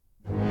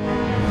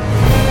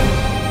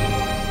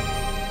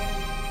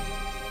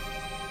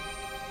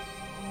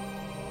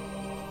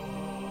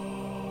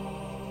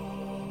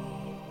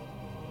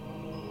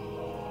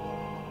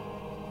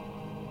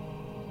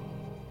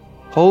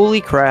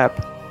Holy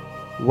crap.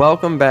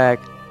 Welcome back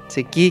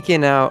to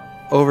Geeking Out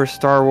over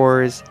Star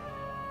Wars.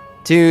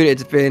 Dude,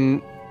 it's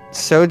been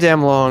so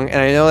damn long,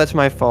 and I know that's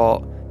my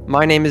fault.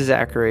 My name is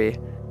Zachary.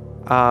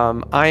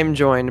 I am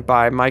joined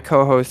by my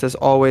co host, as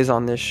always,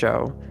 on this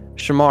show,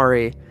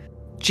 Shamari.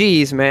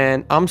 Geez,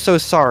 man, I'm so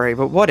sorry,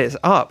 but what is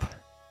up?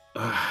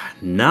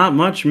 Not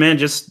much, man.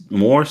 Just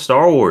more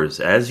Star Wars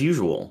as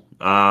usual.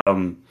 Yeah,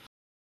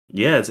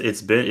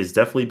 it's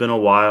definitely been a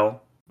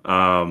while.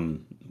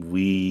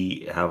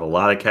 We have a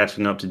lot of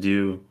catching up to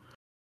do.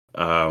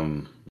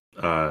 Um,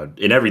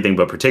 in everything,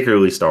 but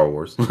particularly Star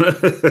Wars,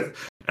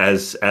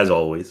 as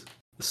always.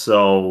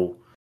 So,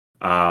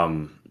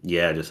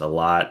 yeah, just has a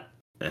lot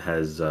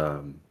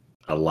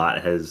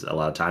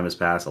of time has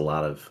passed. A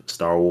lot of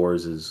Star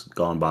Wars has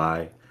gone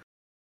by,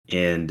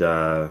 and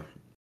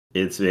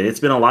it's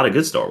been a lot of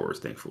good Star Wars,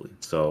 thankfully.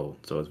 So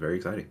it's very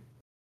exciting.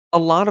 A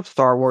lot of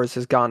Star Wars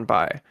has gone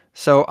by.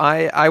 So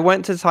I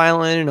went to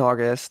Thailand in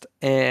August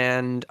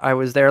and I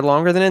was there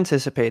longer than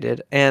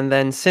anticipated. And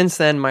then since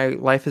then, my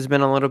life has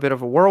been a little bit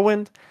of a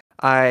whirlwind.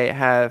 I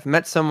have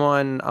met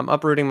someone. I'm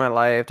uprooting my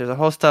life. There's a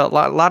whole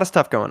lot of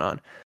stuff going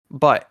on.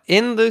 But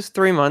in those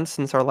 3 months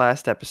since our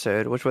last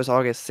episode, which was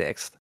August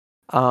 6th,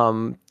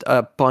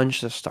 a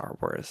bunch of Star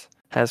Wars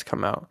has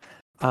come out.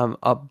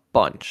 A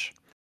bunch.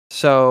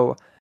 So,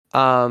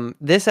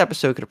 this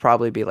episode could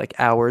probably be like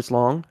hours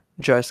long,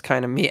 just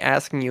kind of me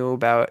asking you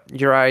about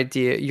your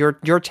idea,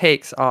 your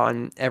takes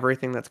on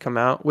everything that's come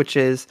out, which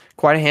is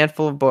quite a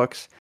handful of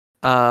books.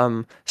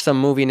 Some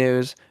movie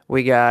news.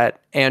 We got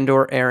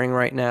Andor airing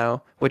right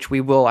now, which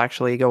we will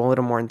actually go a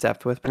little more in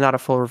depth with, but not a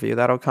full review.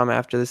 That'll come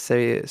after the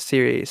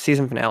series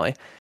season finale.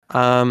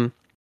 Um,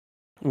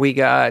 we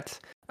got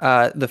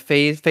the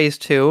phase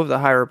two of the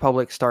High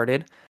Republic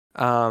started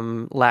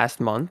last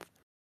month,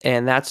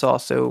 and that's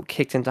also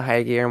kicked into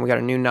high gear. And we got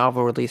a new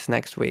novel release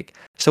next week,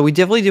 so we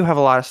definitely do have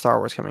a lot of Star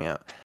Wars coming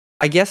out.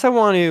 I guess I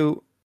want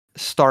to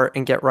start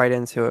and get right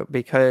into it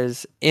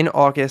because in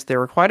August there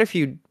were quite a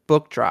few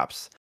book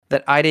drops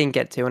that I didn't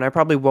get to, and I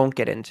probably won't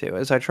get into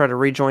as I try to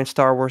rejoin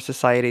Star Wars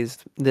societies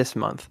this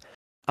month.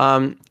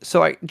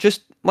 So I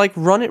just like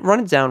run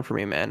it down for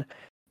me, man.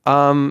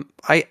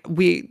 I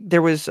we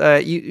there was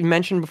you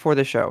mentioned before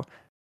the show,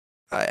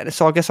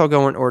 so I guess I'll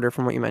go in order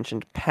from what you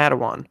mentioned.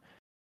 Padawan,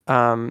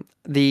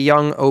 the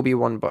young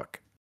Obi-Wan book.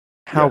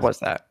 How Yes, was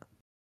that?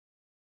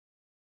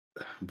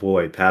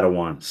 boy,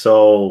 Padawan.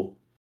 So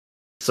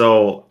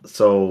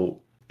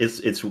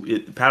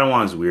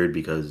Padawan's weird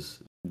because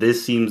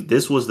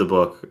this was the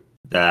book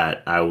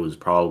that I was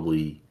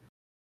probably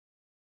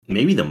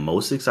maybe the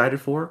most excited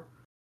for,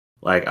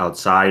 like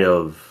outside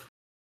of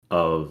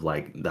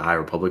like the High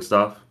Republic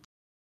stuff,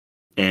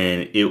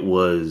 and it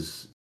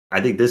was. I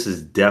think this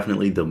is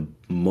definitely the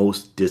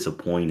most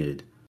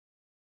disappointed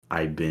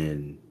I've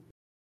been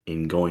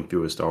in going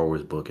through a Star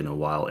Wars book in a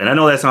while. And I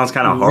know that sounds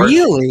kind of harsh.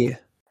 Really?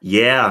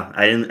 Yeah,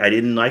 I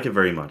didn't like it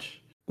very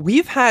much.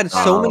 We've had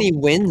so many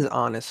Um, wins,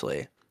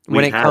 honestly,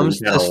 when it we've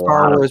comes had to a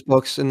Star lot of Wars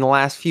books in the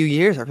last few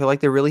years. I feel like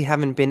there really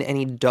haven't been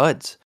any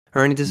duds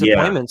or any yeah,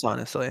 disappointments,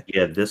 honestly.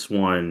 yeah, this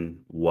one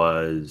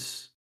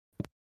was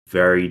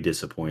very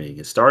disappointing.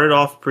 It started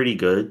off pretty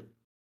good.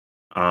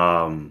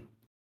 Um,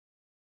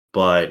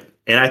 but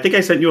and I think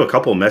I sent you a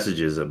couple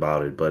messages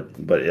about it, but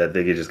I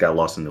think it just got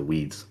lost in the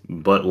weeds.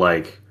 But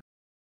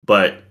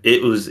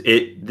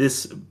it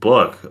this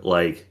book,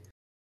 like,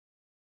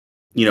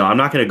 I'm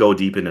not going to go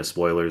deep into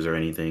spoilers or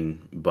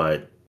anything,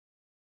 but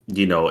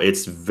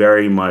it's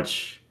very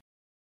much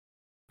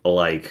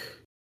like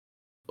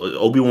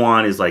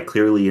Obi-Wan is like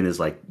clearly in his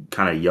like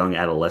kind of young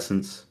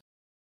adolescence,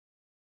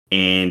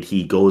 and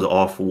he goes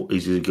off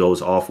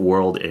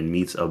world and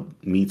meets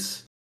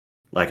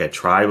like a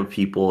tribe of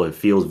people. It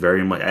feels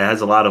very much, it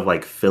has a lot of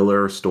like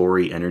filler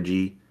story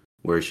energy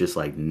where it's just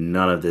like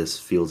none of this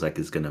feels like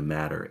it's going to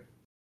matter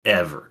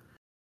ever,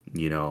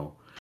 you know.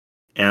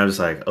 And I'm just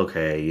like,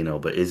 okay,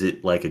 but is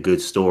it like a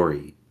good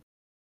story?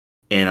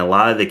 And a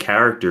lot of the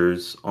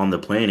characters on the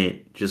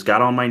planet just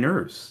got on my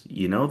nerves.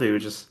 They were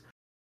just,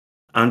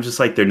 I'm just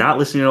like, they're not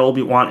listening to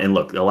Obi-Wan. And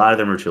look, a lot of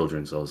them are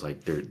children, so it's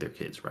like they're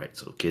kids, right?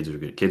 So kids are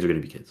good. Kids are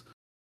gonna be kids.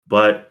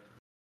 But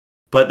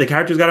the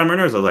characters got on my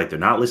nerves. I was like, they're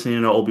not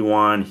listening to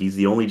Obi-Wan. He's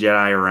the only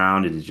Jedi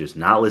around, and he's just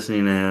not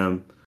listening to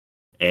him.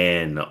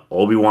 And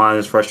Obi-Wan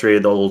is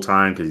frustrated the whole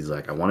time because he's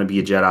like, I want to be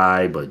a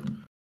Jedi, but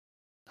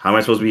how am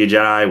I supposed to be a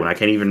Jedi when I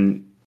can't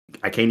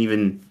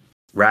even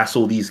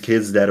wrestle these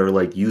kids that are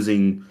like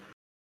using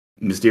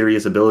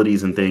mysterious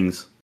abilities and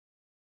things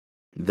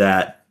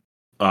that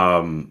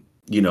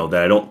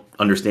that I don't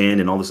understand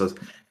and all this stuff.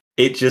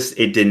 It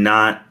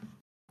didn't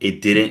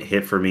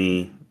hit for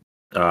me.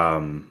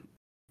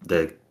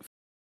 The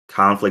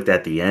conflict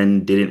at the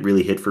end didn't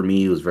really hit for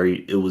me. It was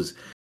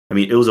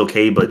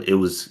okay, but it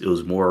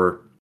was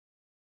more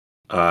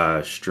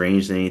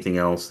strange than anything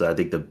else. I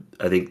think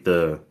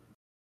the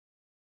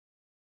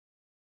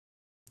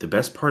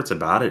best parts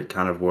about it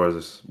kind of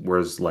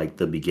was like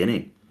the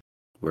beginning,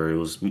 where it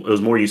was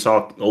more you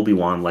saw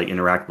Obi-Wan like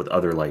interact with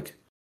other like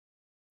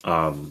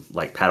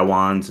like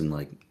Padawans and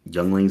like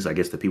younglings, I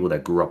guess the people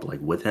that grew up like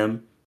with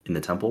him in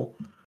the temple.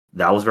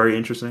 That was very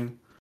interesting.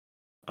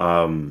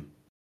 Um,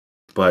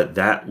 but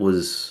that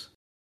was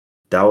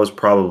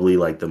probably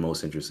like the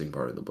most interesting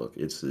part of the book.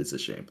 It's a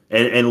shame.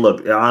 And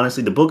look,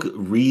 honestly, the book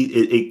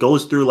it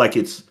goes through like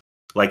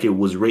it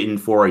was written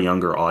for a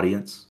younger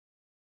audience.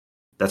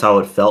 That's how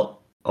it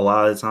felt a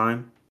lot of the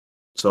time.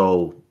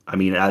 So I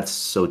mean,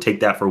 so take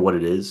that for what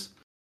it is.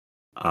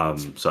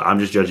 So I'm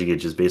just judging it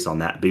just based on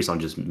that, based on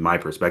just my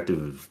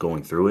perspective of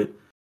going through it.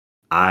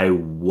 I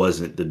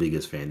wasn't the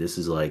biggest fan. This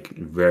is like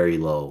very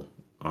low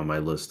on my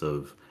list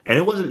of, and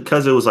it wasn't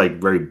because it was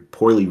like very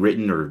poorly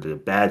written or the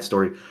bad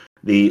story.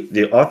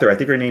 The author, I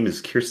think her name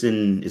is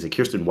Kirsten. Is it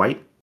Kirsten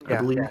White? I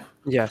Yeah. believe.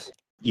 Yes.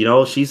 You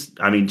know, she's.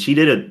 I mean, she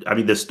did a. I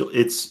mean,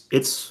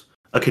 it's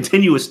a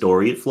continuous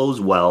story. It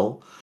flows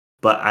well,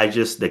 but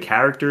the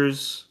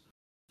characters.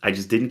 I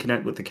just didn't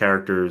connect with the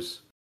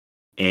characters,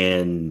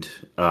 and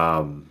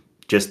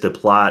just the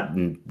plot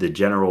and the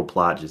general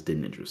plot just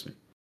didn't interest me.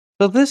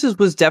 So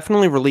was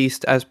definitely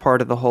released as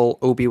part of the whole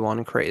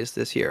Obi-Wan craze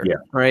this year, Yeah,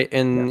 right? yeah.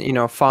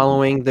 And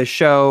following the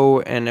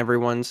show, and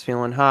everyone's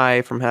feeling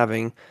high from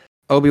having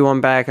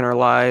Obi-Wan back in our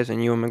lives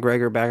and Ewan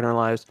McGregor back in our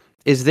lives.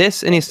 Is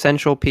this an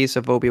essential piece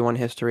of Obi-Wan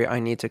history I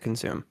need to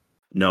consume?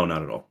 No,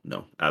 not at all.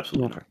 No,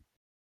 absolutely Okay.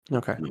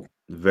 Okay. not. No.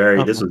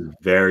 Very. This Okay. was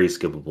very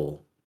skippable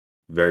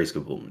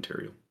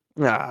material.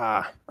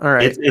 Ah, all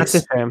right. That's a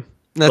It's shame.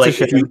 That's a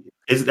like if shame. you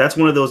is that's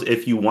one of those,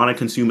 if you want to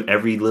consume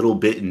every little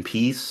bit and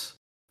piece,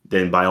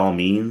 then by all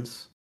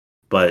means,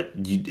 but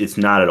it's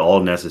not at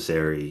all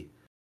necessary.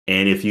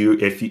 And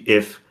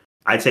if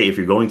I'd say if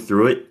you're going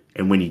through it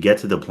and when you get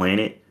to the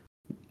planet,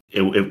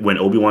 when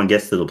Obi-Wan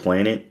gets to the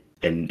planet,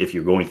 and if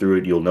you're going through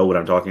it, you'll know what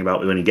I'm talking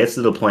about. When he gets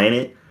to the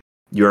planet,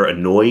 you're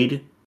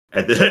annoyed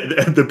at the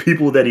at the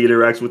people that he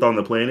interacts with on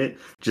the planet.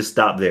 Just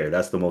stop there.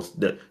 That's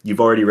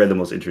you've already read the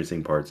most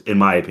interesting parts, in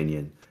my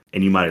opinion,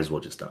 and you might as well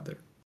just stop there.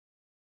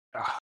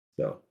 Ah.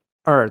 So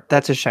All right,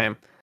 that's a shame.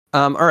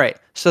 All right.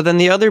 So then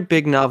the other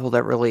big novel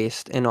that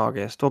released in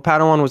August, well,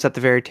 Padawan was at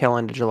the very tail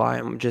end of July,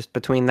 and just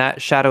between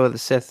that, Shadow of the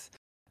Sith.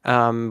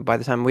 By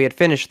the time we had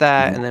finished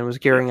that, and then was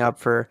gearing up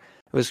for,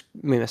 we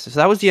missed it. So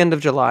that was the end of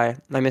July.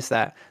 I missed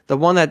that. The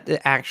one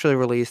that actually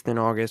released in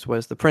August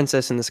was The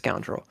Princess and the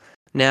Scoundrel.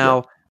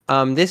 yeah,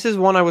 Now, this is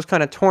one I was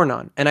kind of torn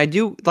on, and I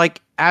do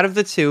like, out of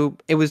the two,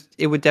 it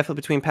would definitely,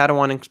 between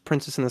Padawan and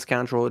Princess and the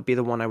Scoundrel, would be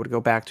the one I would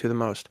go back to the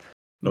most.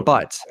 okay,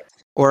 But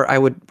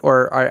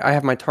I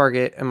have my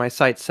target and my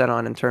sights set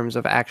on in terms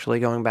of actually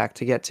going back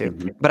to get to.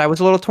 hmm But I was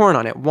a little torn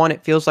on it. One,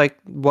 it feels like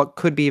what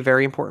could be a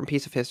very important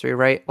piece of history,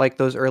 right? Like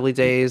those early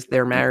days,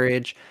 their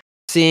marriage,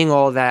 seeing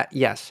all that,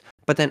 yes.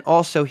 But then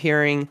also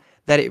hearing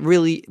that it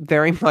really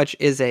very much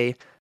is a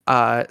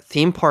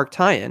theme park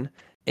tie-in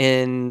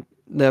in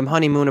the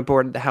honeymoon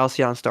aboard the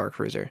Halcyon Star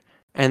Cruiser,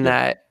 and yeah,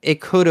 that it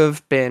could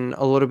have been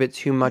a little bit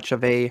too much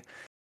of a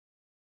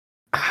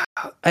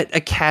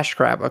cash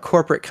grab, a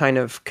corporate kind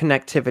of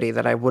connectivity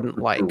that I wouldn't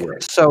like.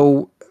 right.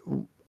 So,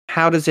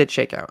 how does it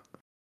shake out?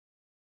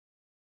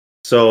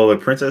 So the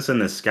Princess and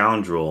the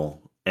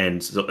Scoundrel,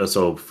 and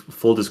so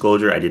full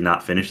disclosure, I did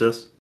not finish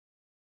this,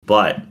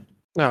 but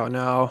Oh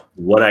no.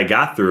 what I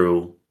got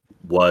through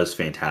was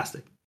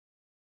fantastic.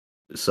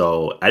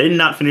 So I did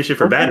not finish it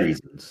for bad Okay.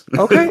 reasons.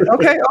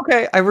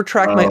 Okay. I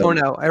retract my oh um,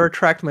 no. I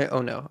retract my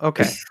oh no.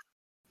 Okay.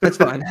 That's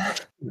fine.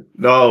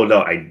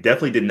 no, I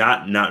definitely did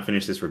not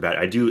finish this for bad.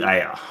 I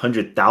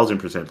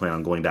 100,000% plan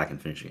on going back and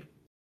finishing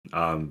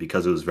it,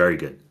 because it was very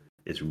good.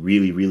 It's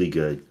really, really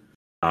good.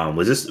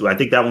 Was this? I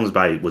think that one was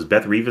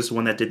Beth Revis the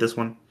one that did this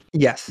one.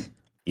 Yes.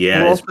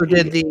 Yeah, Who it's also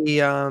really did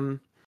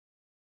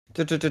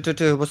good.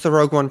 the what's the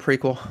Rogue One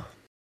prequel?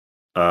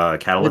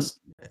 Catalyst.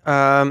 Nope,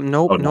 Oh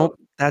no, nope.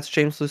 That's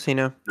James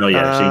Luceno. no,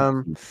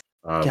 yeah, she.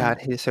 God,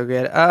 he's so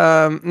good.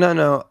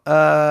 No.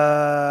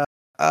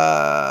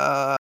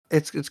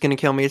 It's gonna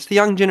kill me. It's the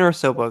Young Jyn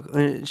Erso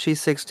book. She's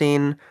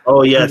 16,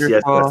 Oh yes, yes,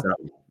 yes. Wonderful, That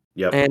one.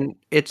 Yep. and Oh,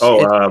 it's all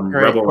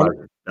right. Rebel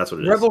Rising. That's what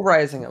it is. Rebel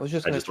Rising. I was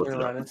just I gonna just turn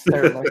looked around and it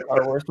stare at my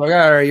Star Wars. Like,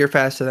 all right, you're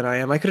faster than I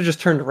am. I could have just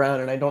turned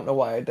around, and I don't know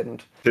why I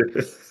didn't.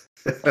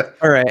 up.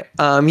 All right.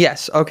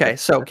 Yes. Okay.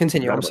 So I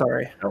continue. forgot I'm about that.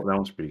 sorry. That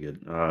one's pretty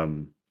good.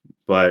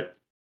 But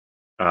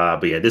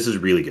but yeah, this is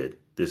really good.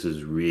 This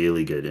is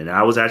really good. And I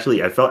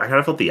kind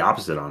of felt the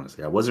opposite,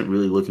 honestly. I wasn't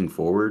really looking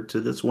forward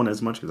to this one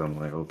as much because I'm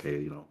like,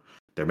 okay,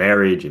 their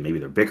marriage and maybe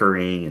they're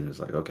bickering, and it's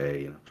like,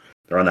 okay,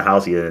 they're on the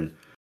house again.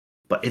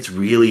 But it's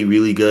really,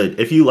 really good.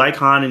 If you like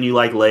Han and you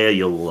like Leia,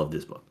 you'll love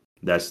this book.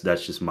 That's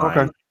just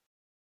Okay.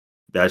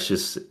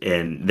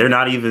 and they're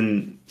not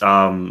even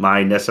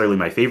my necessarily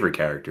my favorite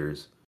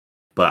characters,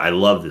 but I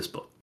love this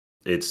book.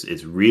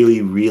 It's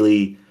really,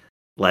 really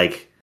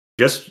like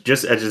just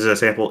as an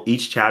example,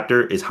 each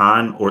chapter is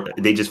Han, or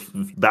they just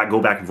go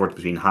back and forth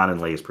between Han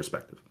and Leia's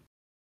perspective.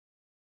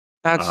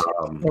 That's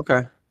Um,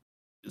 okay.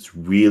 it's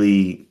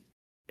really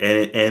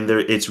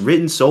it's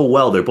written so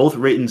well. They're both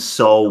written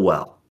so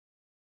well.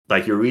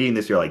 Like you're reading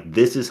this, you're like,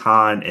 this is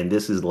Han and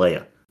this is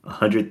Leia,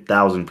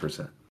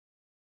 100,000%.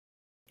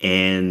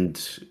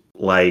 And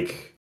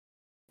like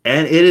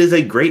And it is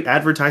a great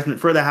advertisement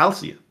for the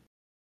Halcyon.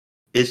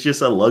 It's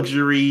just a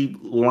luxury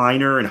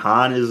liner, and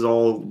Han is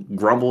all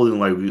grumbled and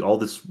like all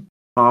this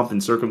pomp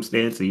and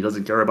circumstance, and he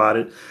doesn't care about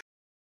it.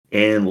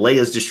 And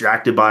Leia's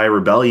distracted by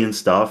rebellion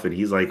stuff, and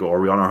he's like, "Are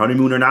we on our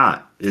honeymoon or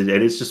not?" And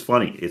it's just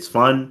funny. It's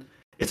fun.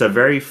 It's a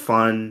very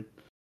fun,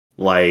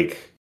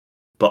 like,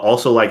 but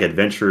also like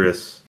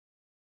adventurous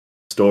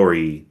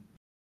story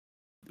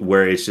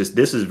where it's just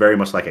this is very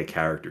much like a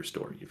character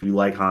story. If you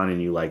like Han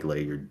and you like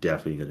Leia, you're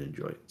definitely gonna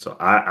enjoy it. So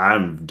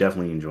I'm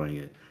definitely enjoying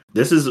it.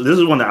 This is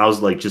one that I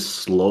was like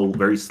just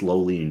very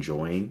slowly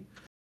enjoying,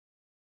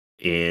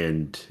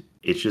 and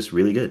it's just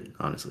really good.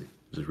 Honestly,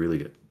 it's just really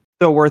good.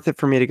 So worth it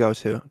for me to go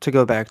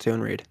back to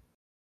and read.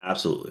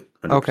 Absolutely.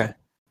 100%.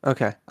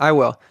 Okay. I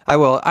will.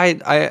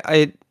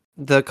 I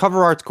the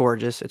cover art's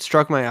gorgeous. It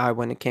struck my eye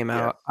when it came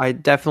Yeah. out. I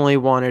definitely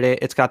wanted it.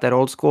 It's got that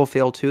old school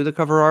feel to the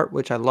cover art,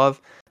 which I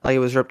love. Like it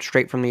was ripped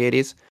straight from the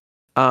 80s.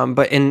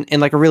 But in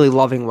like a really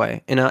loving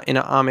way, in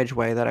a homage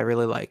way that I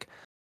really like.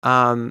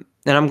 And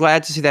I'm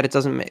glad to see that it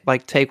doesn't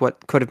like take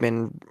what could have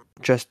been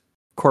just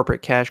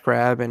corporate cash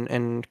grab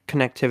and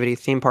connectivity,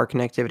 theme park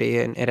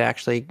connectivity, and it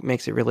actually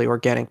makes it really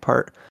organic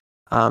part.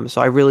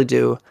 So I really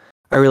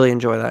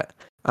enjoy that.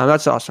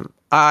 That's awesome.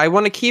 I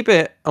want to keep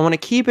it. I want to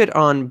keep it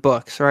on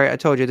books. Right? I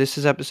told you this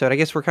is episode. I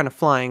guess we're kind of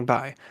flying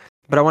by,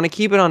 but I want to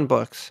keep it on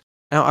books.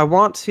 Now, I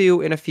want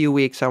to in a few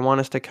weeks. I want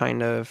us to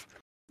kind of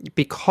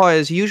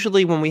because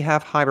usually when we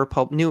have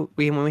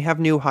when we have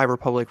new High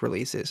Republic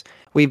releases,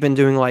 we've been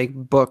doing like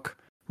book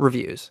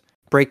reviews,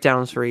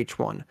 breakdowns for each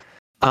one.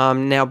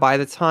 Now, by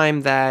the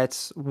time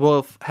that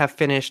we'll have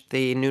finished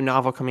the new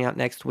novel coming out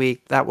next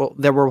week, there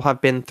will have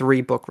been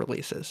 3 book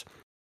releases.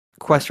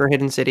 Quest for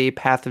Hidden City,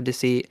 Path of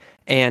Deceit,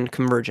 and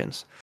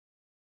Convergence.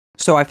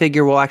 So I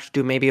figure we'll actually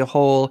do maybe a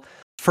whole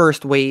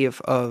first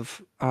wave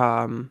of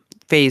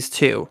phase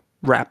 2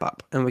 wrap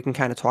up, and we can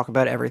kind of talk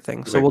about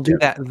everything. So we'll do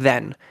that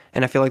then,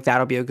 and I feel like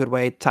that'll be a good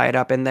way to tie it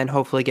up, and then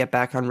hopefully get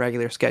back on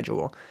regular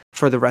schedule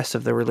for the rest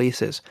of the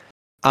releases.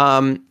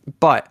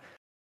 But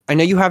I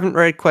know you haven't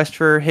read Quest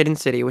for Hidden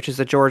City, which is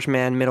a George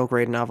Mann middle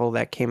grade novel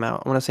that came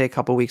out, I want to say a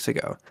couple weeks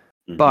ago.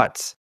 Mhm.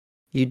 But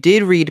you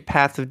did read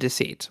Path of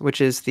Deceit,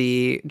 which is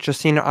the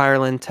Justina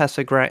Ireland,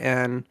 Tessa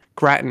Gratton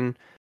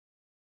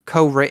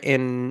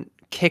co-written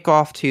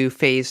kickoff to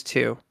Phase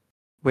 2,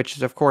 which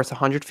is, of course,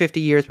 150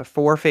 years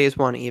before Phase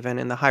 1 even,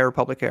 in the High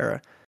Republic era.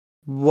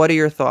 What are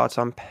your thoughts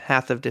on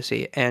Path of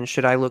Deceit, and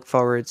should I look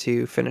forward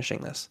to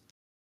finishing this?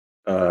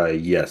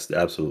 Yes,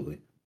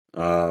 absolutely.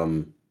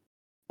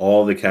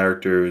 All the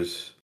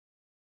characters,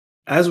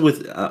 as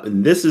with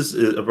this is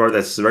a part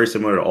that's very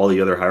similar to all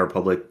the other High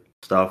Republic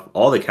stuff.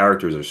 All the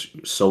characters are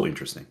so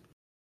interesting.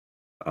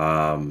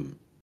 And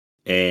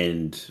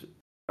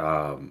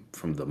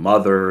from the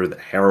Mother, the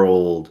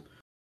Herald,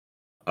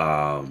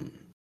 um,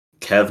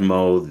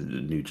 Kevmo,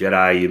 the new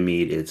Jedi you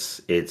meet,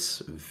 it's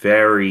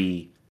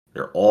very.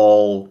 They're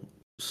all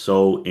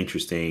so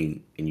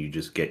interesting, and you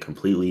just get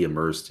completely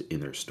immersed in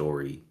their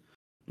story,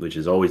 which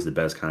is always the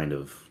best kind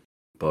of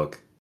book.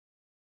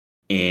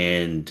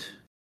 And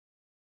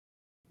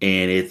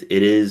it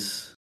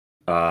is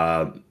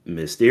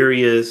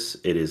mysterious.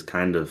 It is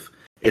kind of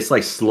it's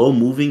like slow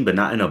moving, but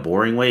not in a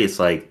boring way. It's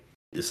like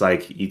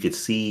you could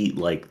see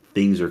like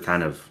things are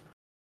kind of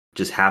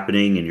just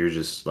happening, and you're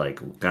just like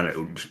kind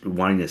of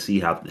wanting to see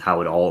how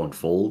it all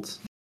unfolds.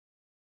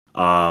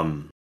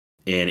 And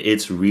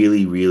it's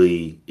really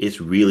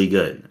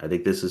good. I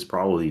think this is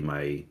probably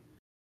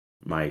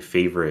my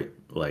favorite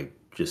like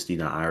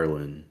Justina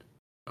Ireland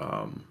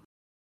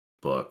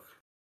book.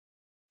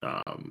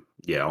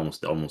 Yeah,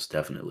 almost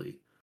definitely.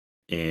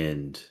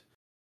 And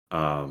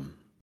um,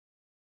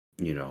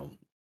 you know,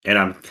 and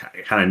I'm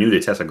kind of new to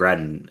Tessa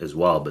Gratton as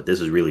well, but this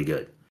is really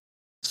good.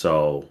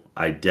 So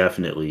I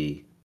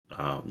definitely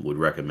would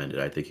recommend it.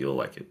 I think you'll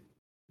like it.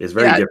 It's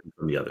very Yeah, different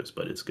from the others,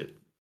 but it's good.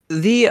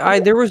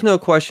 there was no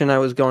question I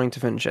was going to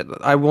finish it.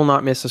 I will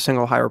not miss a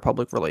single High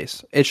Republic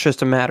release. It's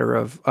just a matter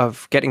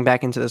of getting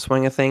back into the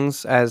swing of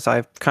things, as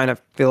I kind of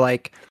feel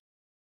like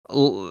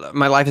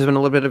my life has been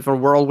a little bit of a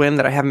whirlwind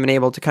that I haven't been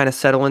able to kind of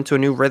settle into a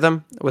new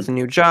rhythm with a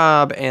new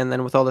job, and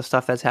then with all the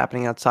stuff that's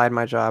happening outside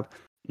my job.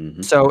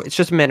 Mm-hmm. So it's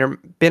just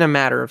been a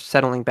matter of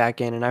settling back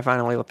in, and I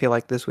finally feel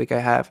like this week I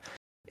have,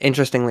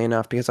 interestingly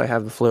enough, because I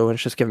have the flu and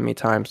it's just given me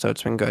time, so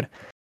it's been good.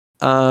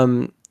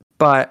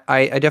 But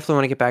I definitely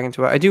want to get back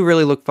into it. I do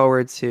really look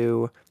forward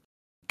to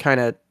kind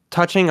of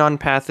touching on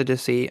Path of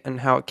Deceit and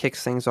how it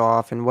kicks things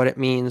off and what it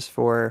means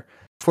for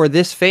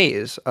this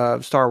phase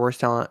of Star Wars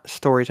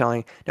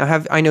storytelling.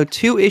 Now, I know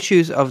 2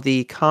 issues of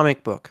the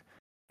comic book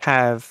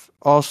have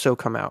also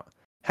come out.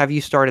 Have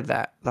you started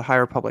that, the High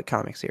Republic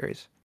comic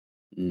series?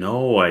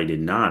 No, I did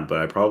not, but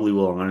I probably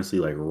will honestly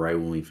like right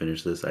when we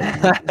finish this.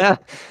 I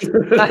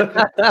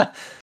did.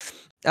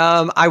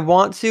 I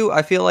want to.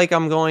 I feel like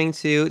I'm going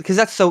to, because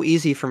that's so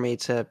easy for me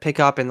to pick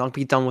up and I'll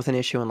be done with an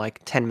issue in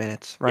like 10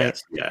 minutes, right?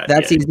 Yes, yeah,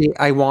 That's yeah. easy.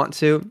 I want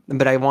to,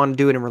 but I want to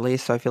do it in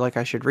release, so I feel like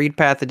I should read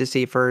Path of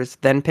Deceit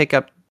first, then pick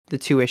up the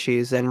 2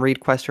 issues, then read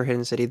Quest for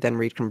Hidden City, then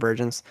read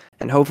Convergence,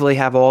 and hopefully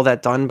have all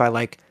that done by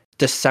like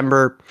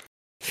December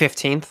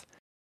 15th.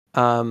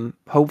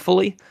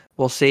 Hopefully,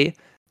 we'll see.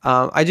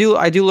 I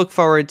do look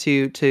forward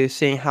to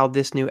seeing how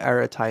this new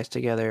era ties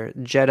together,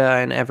 Jeddah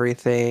and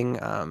everything.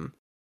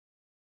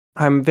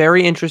 I'm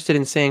very interested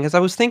in seeing, because I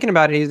was thinking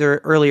about it either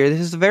earlier.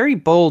 This is a very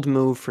bold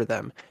move for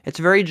them. It's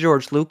a very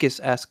George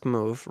Lucas-esque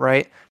move,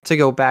 right? To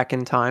go back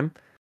in time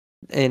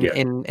Yeah.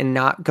 and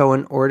not go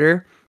in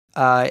order.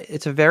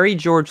 It's a very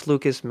George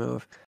Lucas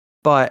move,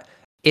 but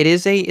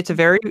it's a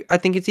very, I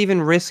think it's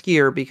even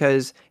riskier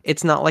because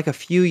it's not like a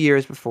few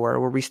years before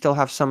where we still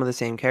have some of the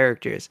same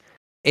characters.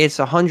 It's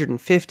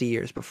 150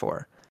 years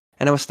before.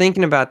 And I was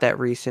thinking about that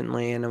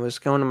recently, and I was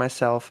going to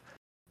myself,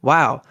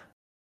 wow,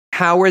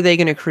 how are they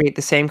going to create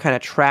the same kind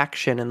of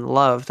traction and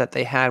love that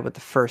they had with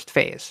the first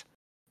phase?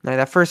 Now,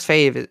 that first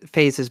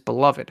phase is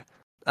beloved.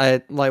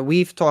 Like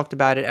we've talked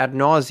about it ad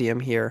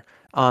nauseum here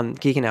on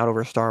Geeking Out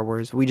Over Star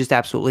Wars. We just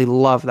absolutely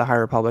love the High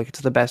Republic.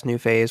 It's the best new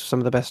phase, some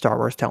of the best Star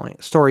Wars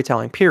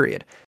storytelling,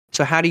 period.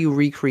 So how do you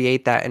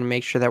recreate that and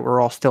make sure that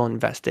we're all still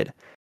invested?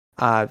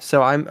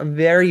 So I'm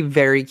very,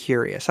 very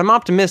curious. I'm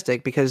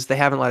optimistic because they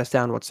haven't let us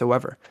down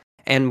whatsoever.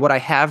 And what I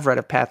have read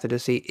of Path of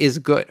Deceit is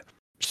good.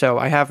 So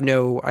I have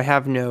no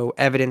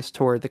evidence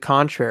toward the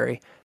contrary,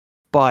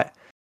 but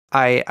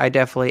I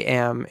definitely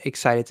am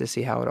excited to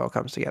see how it all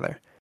comes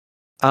together.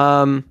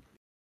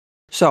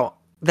 So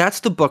that's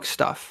the book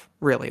stuff,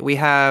 really. We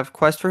have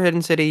Quest for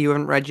Hidden City, you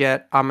haven't read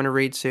yet. I'm gonna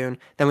read soon.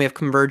 Then we have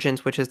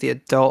Convergence, which is the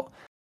adult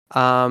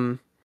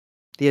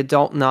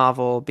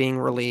novel being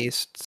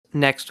released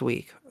next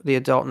week. The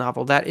adult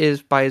novel that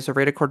is by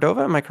Zoraida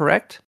Cordova. Am I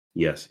correct?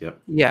 Yes. Yep.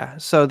 Yeah.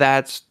 So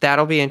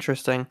that'll be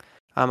interesting.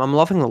 I'm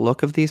loving the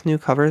look of these new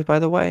covers, by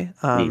the way.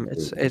 Me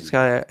It's too.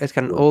 got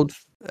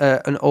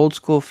an old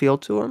school feel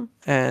to them,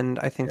 and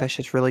I think Yeah. that's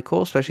just really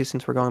cool, especially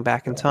since we're going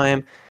back in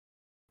time.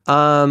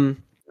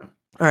 Um,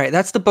 all right,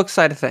 that's the book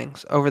side of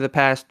things over the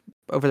past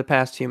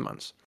few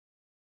months.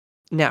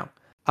 Now,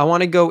 I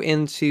want to go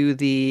into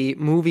the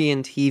movie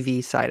and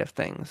TV side of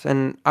things,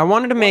 and I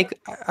wanted to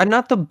make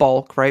not the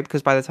bulk, right?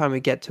 Because by the time we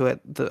get to it,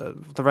 the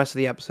rest of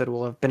the episode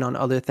will have been on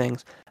other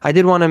things. I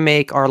did want to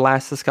make our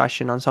last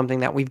discussion on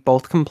something that we've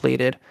both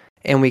completed,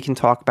 and we can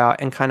talk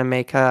about and kind of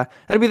make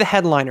that'll be the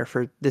headliner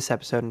for this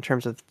episode in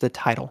terms of the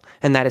title,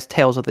 and that is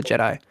Tales of the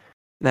Jedi,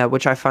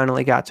 which I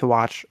finally got to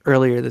watch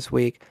earlier this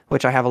week,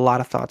 which I have a lot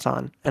of thoughts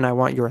on, and I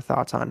want your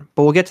thoughts on.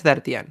 But we'll get to that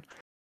at the end.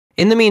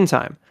 In the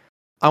meantime,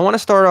 I want to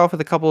start off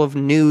with a couple of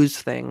news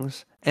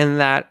things and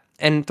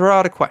throw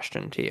out a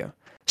question to you.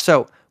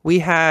 So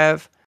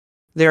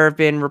there have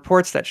been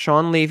reports that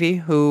Sean Levy,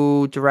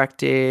 who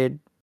directed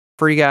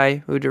Free Guy,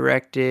 who's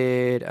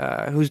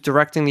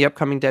directing the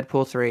upcoming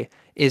Deadpool 3,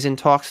 is in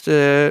talks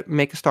to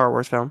make a Star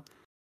Wars film,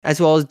 as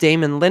well as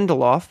Damon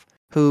Lindelof,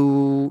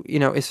 who,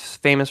 is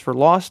famous for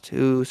Lost,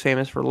 who's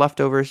famous for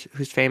Leftovers,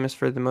 who's famous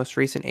for the most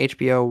recent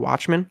HBO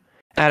Watchmen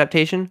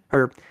adaptation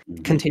or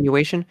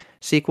continuation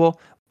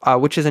sequel,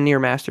 which is a near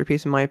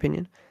masterpiece in my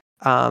opinion.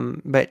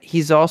 But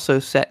he's also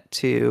set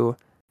to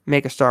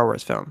make a Star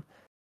Wars film.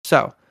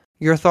 So,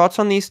 your thoughts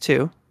on these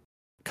two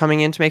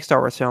coming in to make Star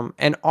Wars film,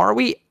 and are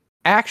we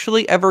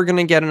actually ever going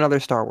to get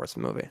another Star Wars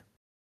movie?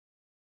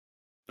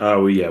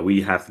 Well, yeah,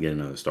 we have to get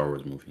another Star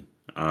Wars movie.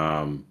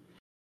 And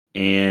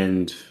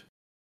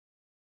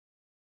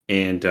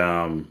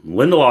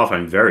Lindelof,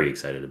 I'm very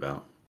excited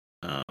about,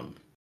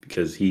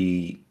 because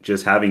he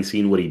just having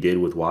seen what he did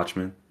with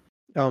Watchmen.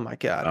 Oh my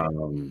god!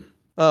 Um,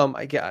 Oh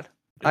my god!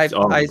 I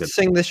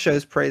sing this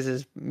show's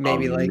praises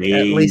maybe like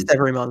at least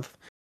every month.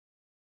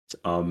 It's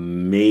an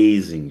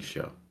amazing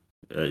show.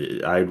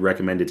 I'd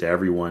recommend it to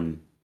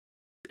everyone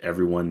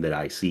that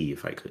I see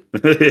if I could.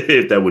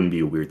 If that wouldn't be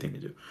a weird thing to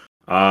do.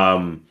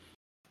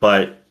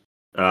 But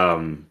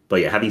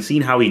yeah, having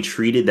seen how he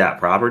treated that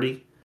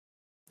property,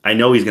 I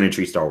know he's going to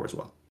treat Star Wars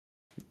well,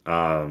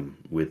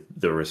 with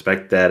the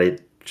respect that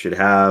it should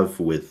have.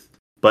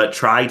 But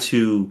try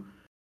to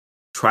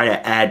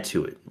add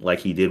to it like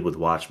he did with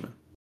Watchmen.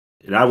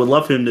 And I would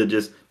love him to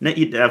just.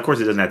 Of course,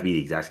 it doesn't have to be the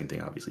exact same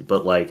thing, obviously.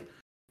 But I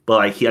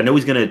know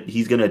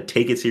he's gonna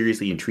take it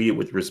seriously and treat it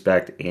with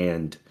respect,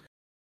 and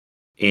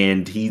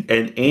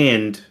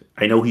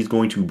I know he's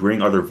going to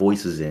bring other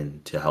voices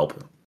in to help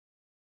him.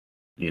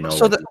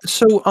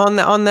 So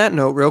on that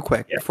note, real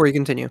quick, yeah. before you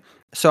continue,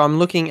 so I'm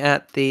looking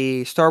at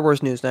the Star Wars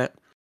Newsnet.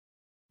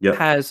 Yep.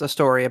 Has a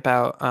story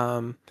about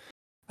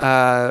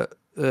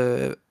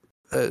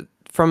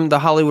from the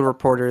Hollywood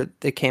Reporter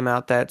that came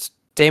out that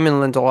Damon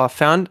Lindelof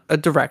found a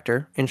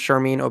director in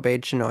Sharmeen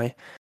Obaid-Chinoy,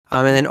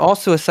 and then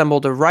also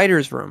assembled a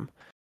writer's room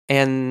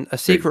and a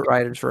secret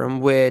writer's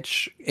room,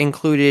 which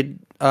included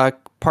a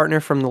partner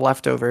from The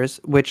Leftovers,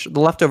 which The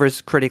Leftovers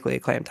is critically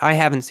acclaimed. I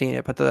haven't seen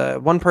it, but the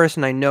one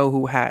person I know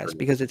who has,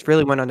 because it's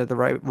really went under the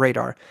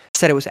radar,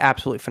 said it was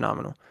absolutely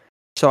phenomenal.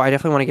 So I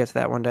definitely want to get to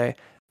that one day.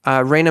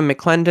 Raina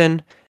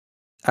McClendon,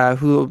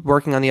 who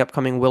working on the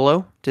upcoming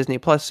Willow Disney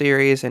Plus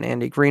series, and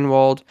Andy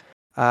Greenwald,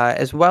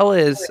 as well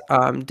as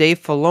Dave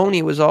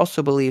Filoni was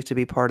also believed to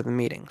be part of the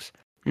meetings.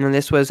 And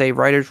this was a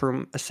writer's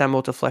room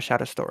assembled to flesh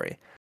out a story.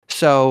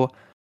 So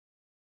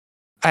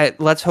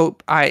let's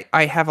hope. I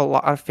have a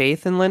lot of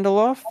faith in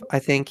Lindelof. I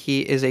think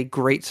he is a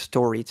great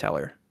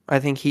storyteller. I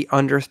think he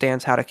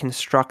understands how to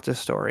construct a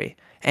story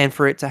and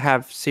for it to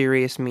have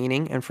serious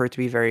meaning and for it to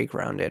be very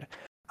grounded.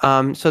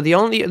 So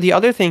the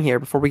other thing here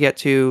before we get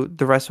to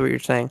the rest of what you're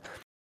saying,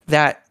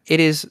 that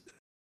it is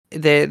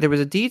there was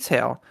a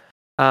detail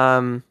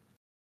um,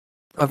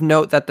 of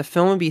note that the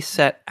film will be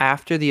set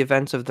after the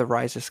events of The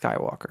Rise of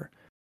Skywalker.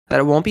 That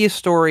it won't be a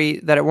story,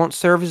 that it won't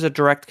serve as a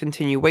direct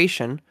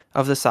continuation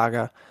of the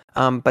saga,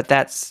 but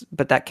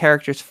that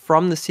characters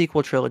from the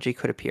sequel trilogy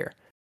could appear.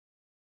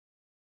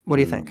 What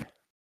do you think? Mm.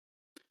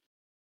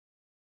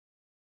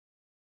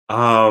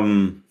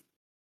 Um,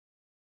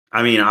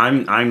 I mean,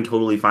 I'm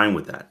totally fine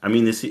with that. I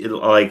mean,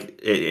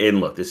 and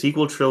look, the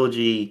sequel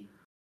trilogy.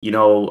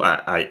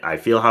 I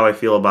feel how I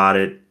feel about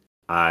it.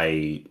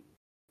 I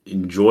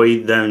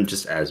enjoy them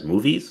just as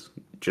movies,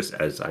 just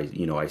as I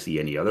see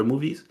any other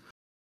movies.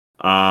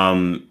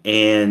 And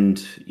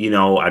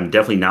I'm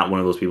definitely not one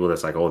of those people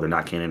that's like, oh, they're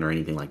not canon or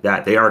anything like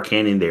that. They are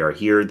canon. They are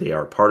here. They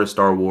are part of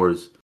Star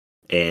Wars,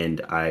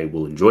 and I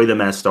will enjoy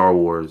them as Star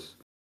Wars.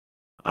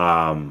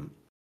 Um,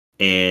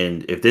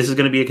 and if this is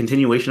going to be a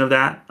continuation of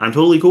that, I'm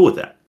totally cool with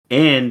that.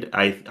 And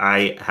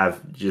I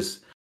have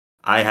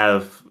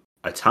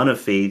a ton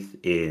of faith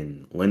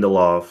in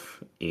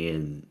Lindelof,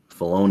 in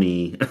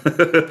Filoni,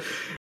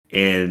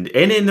 and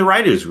in the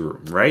writers'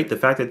 room. Right, the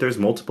fact that there's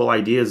multiple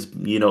ideas,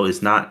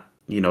 is not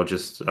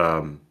just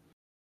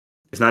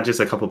it's not just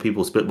a couple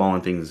people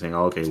spitballing things and saying,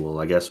 oh, okay,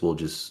 well, I guess we'll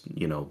just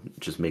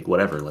make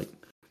whatever. Like,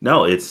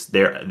 no, it's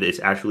there. It's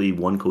actually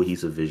one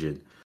cohesive vision,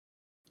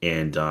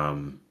 and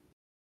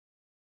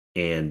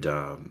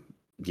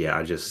yeah,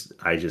 I just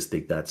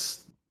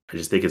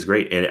think it's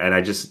great, and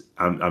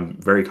I'm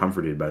very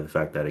comforted by the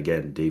fact that,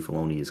 again, Dave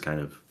Filoni is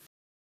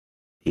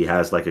he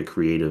has like a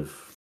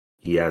creative,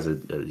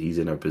 he's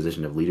in a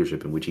position of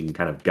leadership in which he can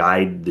kind of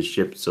guide the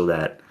ship so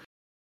that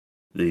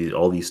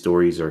all these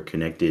stories are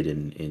connected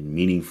and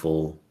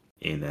meaningful,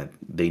 and that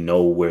they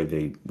know where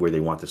they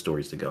want the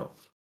stories to go.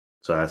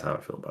 So that's how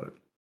I feel about it.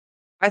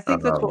 I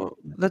think Um,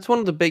 that's one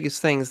of the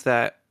biggest things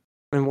that,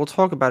 and we'll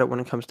talk about it when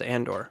it comes to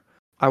Andor.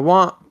 I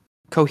want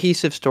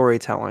cohesive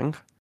storytelling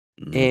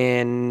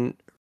mhm.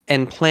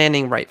 and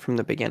planning right from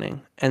the beginning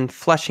and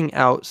fleshing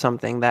out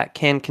something that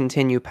can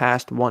continue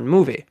past one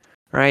movie,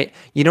 right?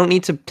 You don't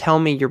need to tell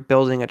me you're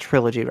building a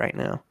trilogy right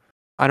now.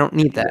 I don't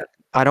need Yeah. that.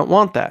 I don't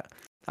want that.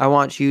 I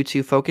want you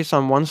to focus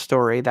on one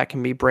story that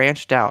can be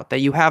branched out, that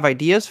you have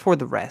ideas for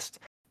the rest.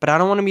 But I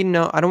don't want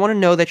to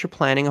know that you're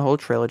planning a whole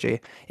trilogy.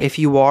 If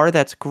you are,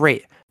 that's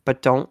great,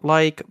 but don't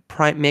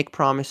make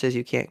promises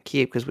you can't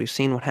keep because we've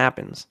seen what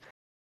happens.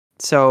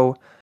 So,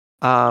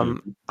 Mhm.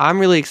 I'm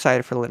really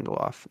excited for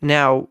Lindelof.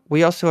 Now,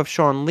 we also have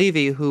Sean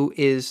Levy, who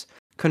has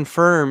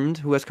confirmed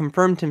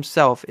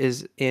himself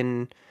is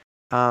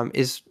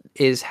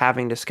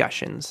having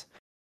discussions,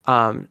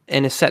 and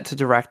is set to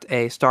direct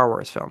a Star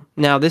Wars film.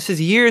 Now, this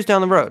is years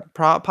down the road,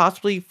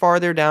 possibly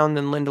farther down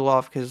than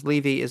Lindelof, because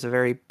Levy is a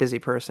very busy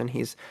person.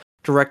 He's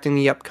directing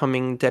the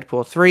upcoming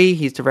Deadpool 3.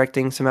 He's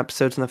directing some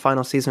episodes in the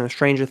final season of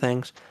Stranger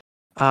Things.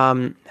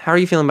 How are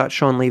you feeling about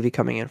Sean Levy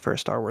coming in for a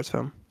Star Wars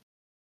film?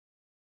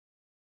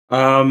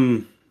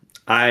 Um,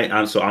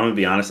 I'm gonna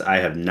be honest. I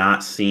have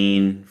not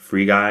seen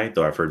Free Guy,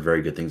 though I've heard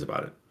very good things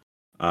about it.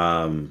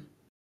 Um,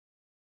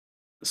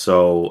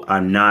 so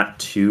I'm not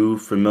too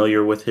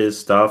familiar with his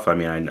stuff. I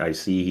mean, I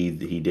see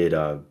he did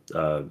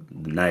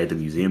Night at the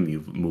Museum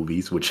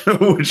movies, which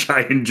which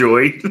I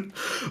enjoyed,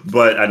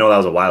 but I know that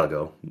was a while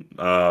ago.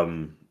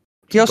 Um,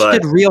 He also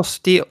but did Real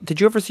Steel. Did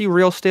you ever see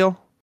Real Steel?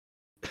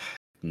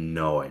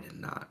 no, I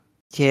did not.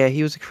 Yeah,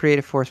 he was a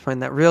creative force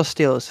behind that. Real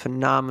Steel is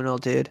phenomenal,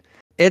 dude.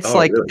 It's Oh,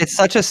 like really? it's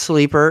such a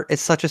sleeper.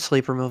 It's such a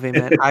sleeper movie,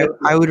 man.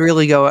 I would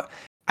really go.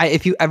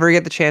 If you ever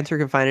get the chance or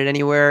can find it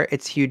anywhere,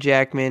 it's Hugh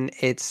Jackman.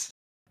 It's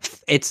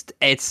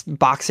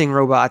boxing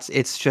robots.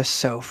 It's just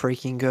so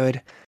freaking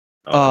good.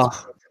 Oh,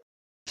 that's Oh,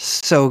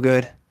 so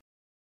good.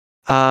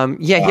 Yeah,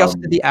 he also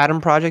did um, the Adam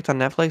Project on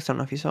Netflix. I don't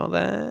know if you saw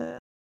that.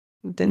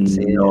 Didn't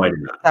see no, it. I did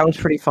not. That was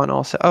pretty fun,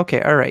 also.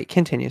 Okay, all right.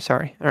 Continue.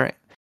 Sorry. All right.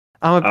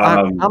 I'm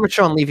Um, a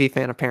Sean Levy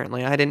fan.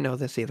 Apparently, I didn't know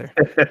this either.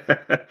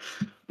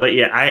 but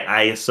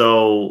yeah,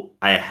 so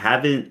I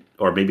haven't,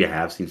 or maybe I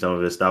have seen some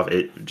of his stuff.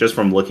 It just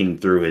from looking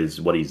through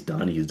what he's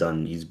done.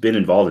 He's been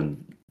involved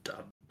in a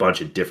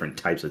bunch of different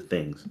types of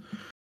things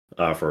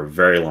for a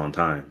very long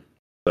time.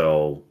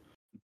 So,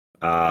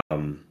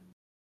 um,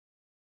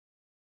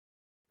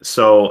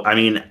 I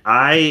mean,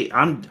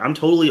 I'm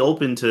totally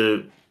open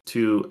to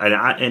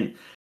and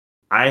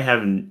I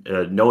have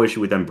no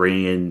issue with them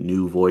bringing in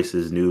new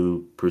voices,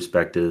 new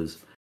perspectives,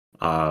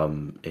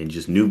 and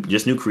just new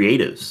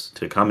creatives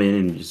to come in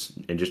and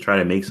just try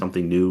to make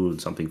something new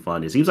and something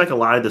fun. It seems like a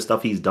lot of the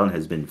stuff he's done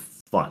has been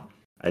fun.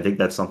 I think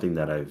that's something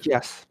that I've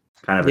Yes.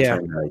 kind of a Yeah.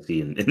 trend that I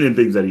see in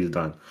things that he's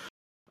done,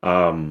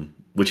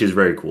 which is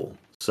very cool.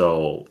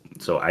 So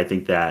I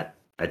think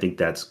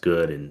that's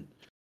good,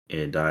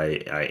 and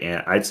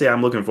I'd say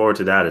I'm looking forward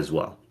to that as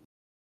well.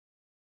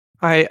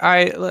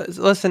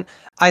 Listen.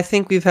 I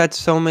think we've had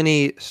so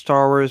many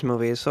Star Wars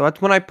movies. So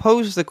that's when I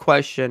posed the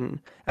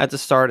question at the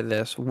start of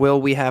this: Will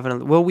we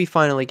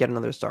finally get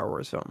another Star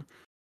Wars film?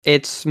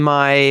 It's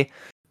my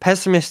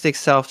pessimistic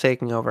self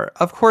taking over.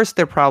 Of course,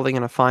 they're probably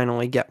going to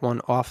finally get one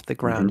off the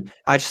ground. Mhm.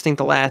 I just think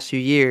the last few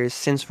years,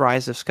 since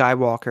Rise of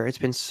Skywalker, it's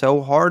been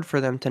so hard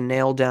for them to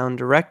nail down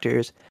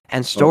directors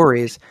and Oh,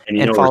 stories and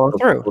and we're follow still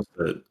through. supposed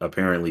to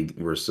apparently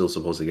we're still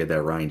supposed to get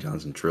that Ryan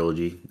Johnson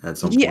trilogy at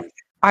some Yeah, point.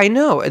 I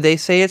know. They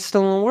say it's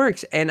still in the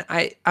works, and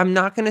I'm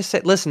not gonna say.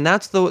 Listen,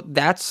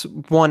 that's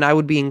one I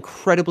would be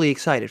incredibly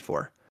excited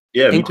for.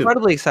 Yeah, me too.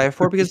 Incredibly excited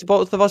for because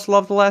both of us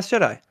love The Last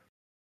Jedi.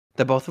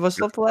 The both of us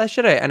love The Last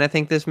Jedi, and I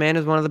think this man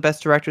is one of the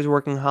best directors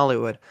working in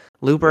Hollywood. Yeah.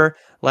 Looper,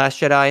 Last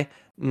Jedi,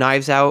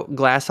 Knives Out,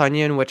 Glass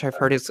Onion, which I've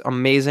heard is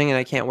amazing, and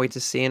I can't wait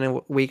to see in a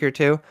week or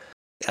two.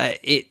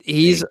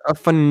 He's Same. a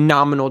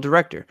phenomenal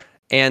director,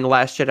 and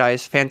Last Jedi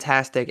is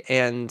fantastic,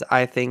 and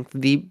I think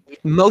the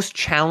most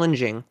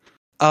challenging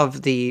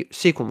of the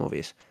sequel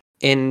movies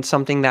in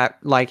something that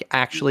like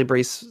actually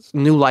breathes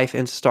new life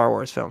into Star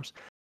Wars films.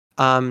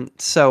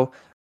 So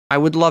I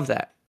would love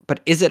that, but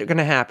is it going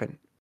to happen?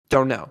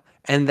 Don't know.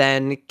 And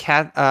then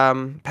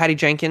Patty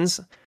Jenkins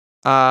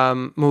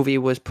movie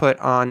was put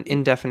on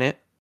indefinite,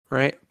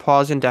 right?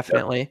 Pause Yep.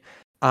 indefinitely.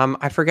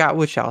 I forgot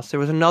which else. There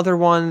was another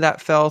one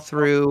that fell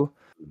through.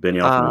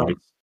 Benioff and Um,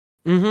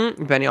 Weiss.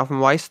 Benioff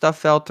and Weiss stuff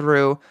fell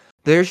through.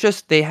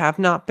 They have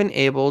not been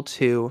able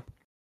to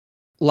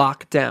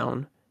lock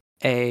down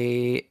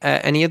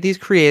any of these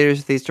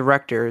creators, these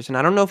directors, and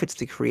I don't know if it's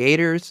the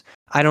creators.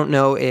 I don't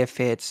know if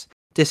it's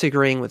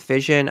disagreeing with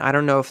vision. I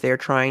don't know if they're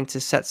trying to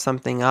set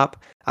something up.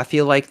 I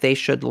feel like they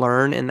should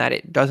learn and that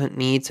it doesn't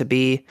need to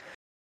be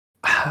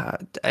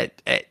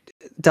it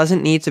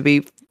doesn't need to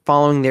be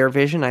following their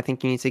vision. I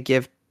think you need to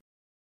give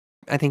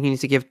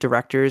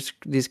directors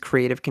these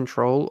creative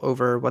control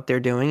over what they're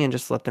doing and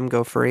just let them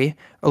go free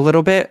a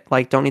little bit.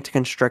 Like, don't need to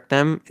constrict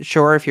them.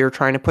 Sure, if you're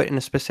trying to put in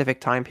a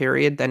specific time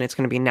period, then it's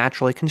going to be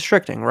naturally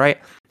constricting, right?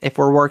 If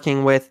we're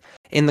working with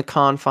in the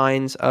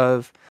confines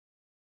of,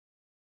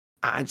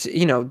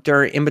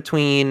 during in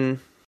between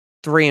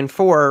 3 and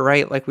 4,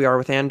 right? Like we are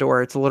with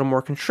Andor, it's a little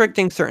more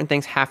constricting. Certain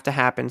things have to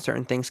happen.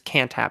 Certain things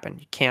can't happen.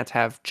 You can't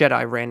have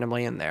Jedi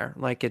randomly in there.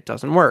 Like it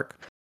doesn't work.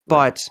 Right.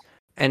 But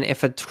and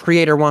if a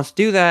creator wants to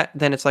do that,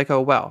 then it's like,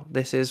 oh well,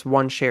 this is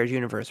one shared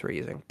universe we're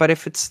using. But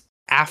if it's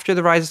after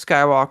the Rise of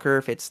Skywalker,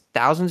 if it's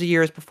thousands of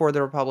years before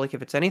the Republic,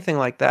 if it's anything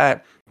like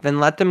that, then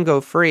let them go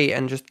free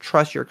and just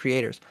trust your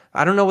creators.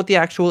 I don't know what the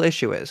actual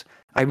issue is.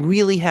 I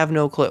really have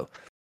no clue.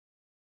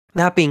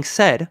 That being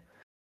said,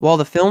 while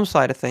the film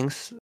side of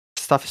things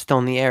stuff is still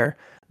in the air,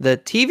 the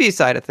TV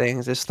side of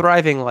things is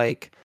thriving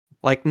like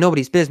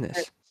nobody's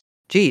business.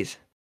 Jeez.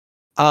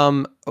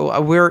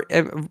 We're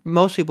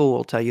most people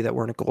will tell you that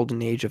we're in a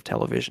golden age of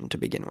television to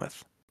begin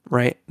with,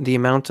 right? The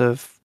amount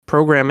of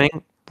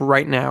programming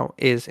right now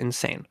is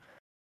insane.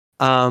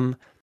 Um,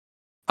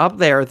 Up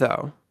there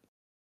though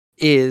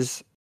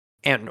is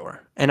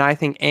Andor, and I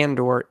think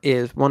Andor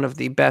is one of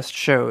the best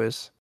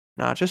shows,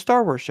 not just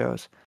Star Wars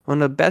shows,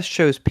 one of the best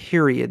shows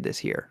period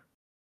this year.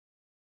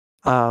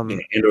 Yeah, Um,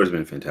 Andor's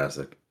been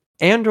fantastic.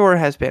 Andor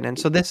has been, and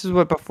so this is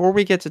what before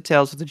we get to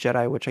Tales of the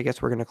Jedi, which I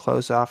guess we're going to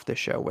close off the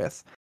show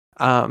with,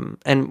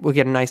 and we'll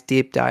get a nice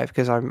deep dive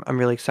because I'm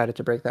really excited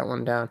to break that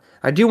one down.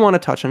 I do want to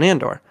touch on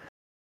Andor.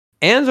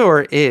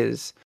 Andor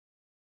is,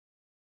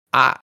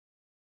 I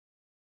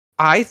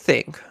I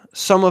think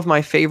some of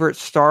my favorite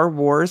Star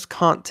Wars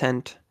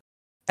content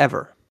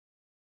ever,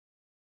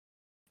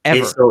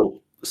 It's ever.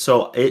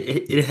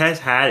 it has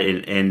had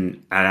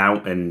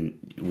and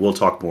we'll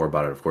talk more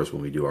about it of course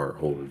when we do our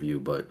whole review,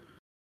 but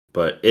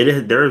it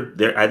is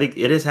there I think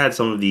it has had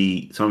some of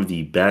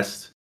the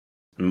best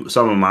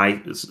some of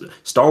my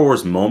Star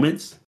Wars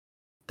moments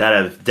that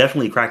have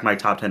definitely cracked my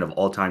top 10 of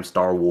all time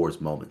Star Wars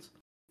moments.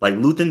 Like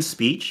Luthen's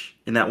speech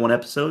in that one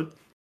episode,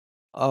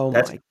 Oh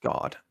that's my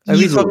god. Are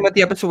we talking easily about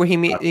the episode where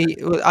top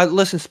 10.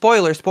 listen,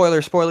 spoilers, Oh yeah,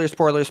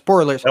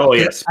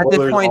 because at this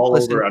spoilers point, all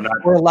listen, over. I'm not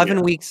yeah.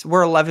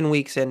 we're 11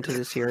 weeks into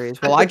the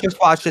series. Well, I just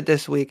watched it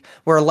this week.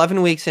 We're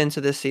 11 weeks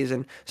into this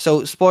season,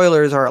 so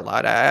spoilers are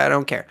allowed. I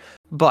don't care.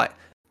 But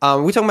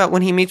we talking about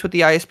when he meets with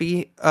the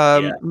ISB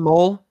Yeah.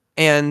 mole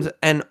and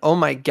oh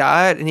my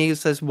god, and he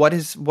says what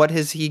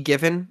has he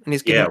given? And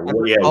he's Yeah, giving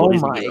well, yeah, what oh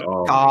is he gonna my oh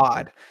my god.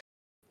 god.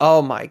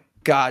 Oh my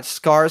god,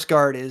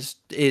 Skarsgård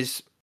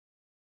is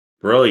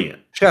Brilliant.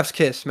 chef's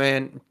kiss,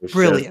 man. It's just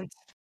Brilliant.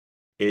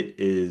 it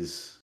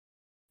is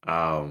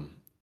um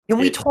Can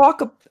we it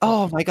talk?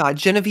 Oh my God,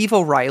 Genevieve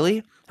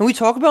O'Reilly. Can we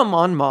talk about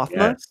Mon Mothma?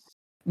 yes.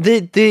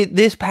 The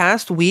this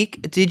past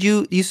week, did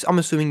you? I'm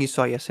assuming you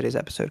saw yesterday's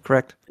episode,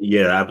 correct?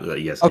 Yeah,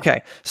 yes, I did.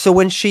 Okay, so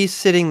when she's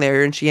sitting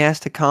there and she has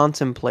to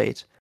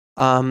contemplate,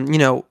 you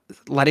know,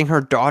 letting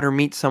her daughter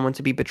meet someone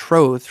to be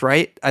betrothed,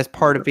 right, as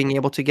part of Yep, being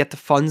able to get the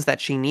funds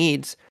that she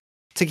needs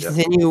to yep.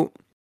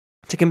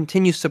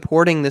 continue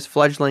supporting this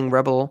fledgling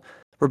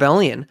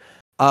rebellion.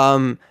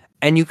 Um,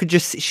 and you could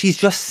she's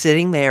just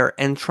sitting there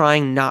and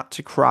trying not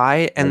to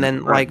cry, and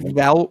then like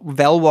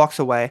Vel walks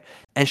away,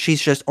 and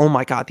she's just, oh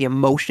my god, the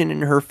emotion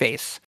in her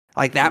face,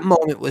 like that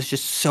moment was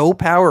just so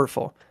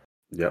powerful.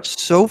 Yep.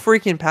 So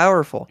freaking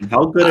powerful.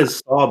 How good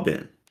has Saw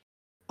been?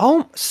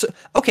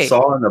 Okay.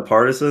 Saw and the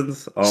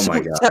Partisans. Oh my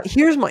god. So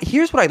here's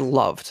what I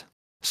loved.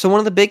 So one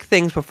of the big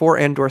things before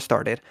Andor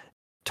started,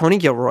 Tony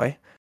Gilroy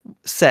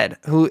said,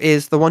 who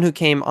is the one who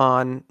came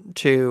on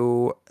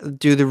to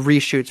do the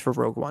reshoots for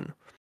Rogue One.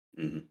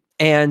 Mm-hmm.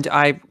 And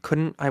I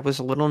was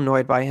a little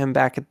annoyed by him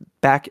back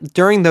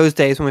during those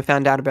days when we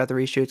found out about the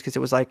reshoots, because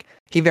it was like,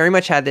 he very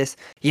much had this,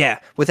 yeah,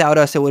 without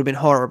us, it would have been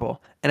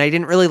horrible. And I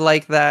didn't really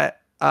like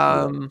that.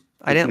 I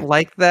didn't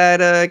like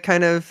that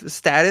kind of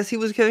status he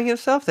was giving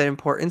himself, that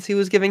importance he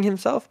was giving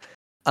himself.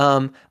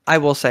 I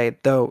will say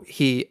though,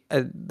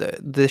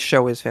 this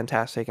show is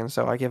fantastic, and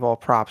so I give all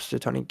props to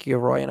Tony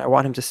Gilroy, and I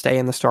want him to stay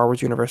in the Star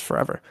Wars universe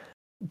forever.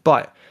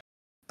 But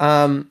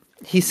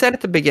he said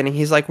at the beginning,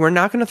 he's like, we're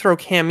not going to throw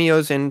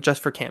cameos in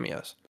just for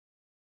cameos.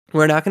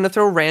 We're not going to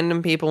throw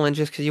random people in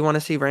just because you want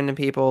to see random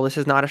people. This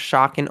is not a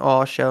shock and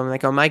awe show. I'm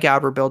like, oh my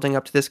god, we're building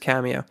up to this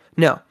cameo.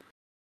 No,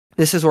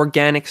 this is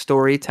organic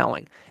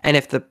storytelling, and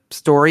if the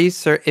story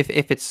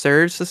if it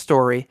serves the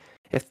story,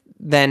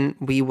 then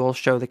we will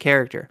show the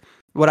character.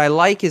 What I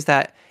like is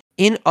that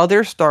in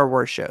other Star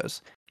Wars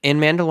shows, in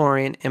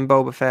Mandalorian, in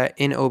Boba Fett,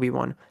 in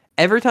Obi-Wan,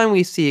 every time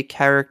we see a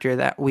character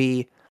that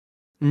we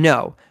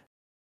know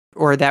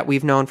or that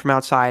we've known from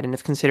outside and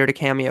it's considered a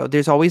cameo,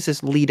 there's always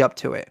this lead up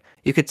to it.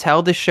 You could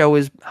tell the show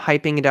is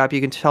hyping it up.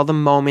 You can tell the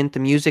moment, the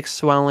music's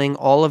swelling,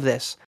 all of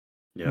this.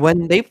 Yeah.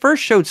 When they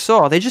first showed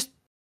Saw, they just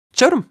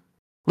showed him.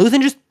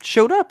 Luthen just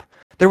showed up.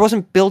 There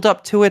wasn't build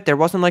up to it. There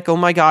wasn't like, oh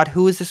my god,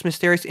 who is this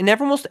mysterious? And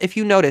if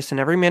you notice, in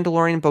every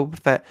Mandalorian and Boba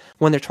Fett,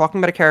 when they're talking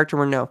about a character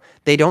or no,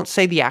 they don't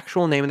say the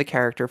actual name of the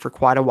character for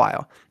quite a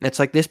while. And it's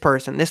like this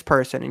person,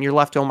 and you're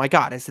left, oh my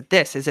god, is it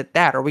this? Is it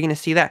that? Are we going to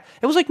see that?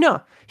 It was like,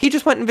 no, he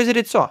just went and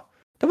visited Saw.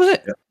 That was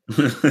it. Yeah.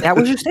 That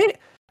was just it.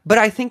 But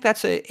I think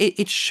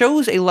it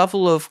shows a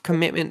level of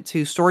commitment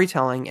to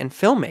storytelling and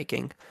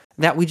filmmaking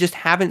that we just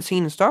haven't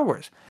seen in Star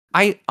Wars.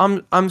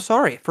 I'm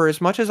sorry, for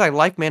as much as I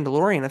like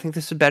Mandalorian, I think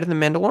this is better than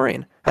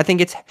Mandalorian. I think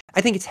it's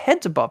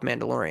heads above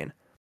Mandalorian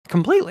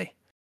completely.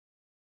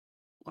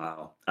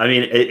 Wow. I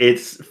mean,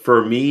 it's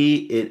for me.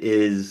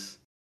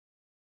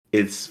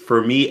 It's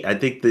for me. I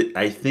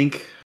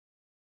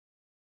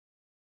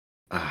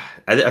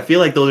feel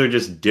like those are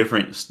just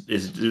different.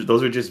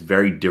 Those are just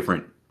very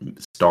different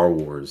Star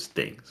Wars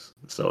things.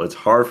 So it's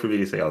hard for me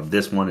to say, oh,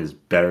 this one is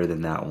better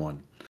than that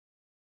one.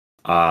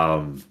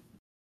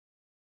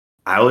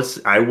 I would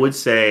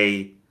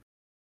say,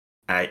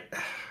 it's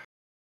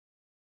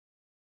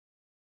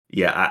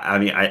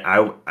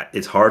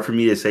hard for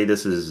me to say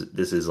this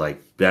is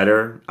like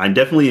better. I'm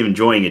definitely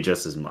enjoying it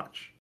just as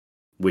much,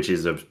 which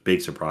is a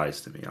big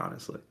surprise to me,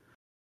 honestly.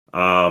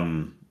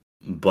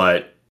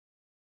 But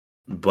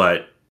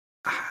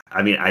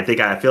I mean, I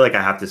feel like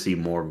I have to see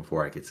more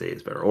before I could say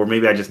it's better, or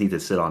maybe I just need to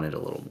sit on it a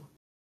little more.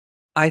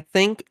 I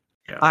think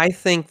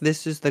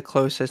this is the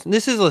closest.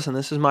 This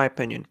is my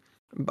opinion.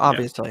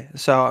 Obviously. Yeah.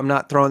 So I'm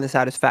not throwing this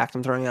out as fact.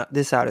 I'm throwing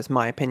this out as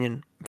my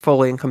opinion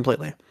fully and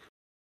completely.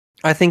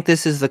 I think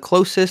this is the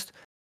closest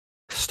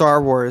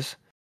Star Wars,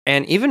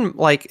 and even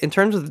like in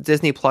terms of the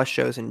Disney Plus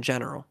shows in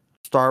general,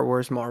 Star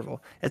Wars,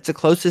 Marvel, it's the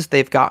closest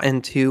they've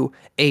gotten to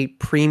a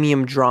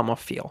premium drama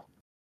feel.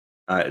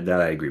 That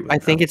I agree with. I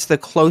think it's the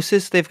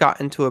closest they've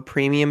gotten to a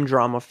premium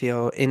drama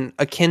feel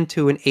akin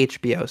to an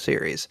HBO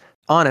series.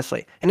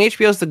 Honestly. And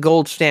HBO is the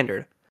gold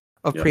standard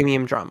of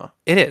premium drama.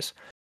 It is.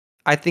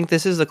 I think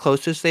this is the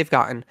closest they've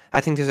gotten.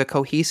 I think there's a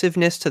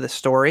cohesiveness to the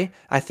story.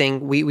 I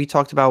think we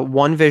talked about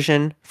one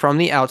vision from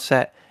the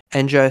outset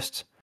and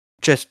just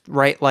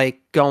right,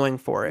 like going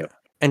for it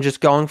and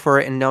just going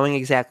for it and knowing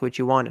exactly what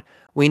you wanted.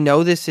 We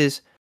know this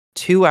is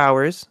 2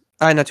 hours,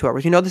 not 2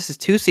 hours. You know, this is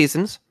 2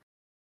 seasons,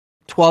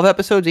 12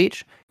 episodes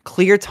each,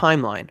 clear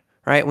timeline,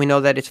 right? We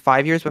know that it's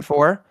 5 years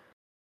before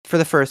for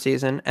the first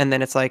season, and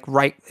then it's like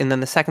and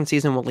then the second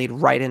season will lead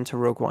right into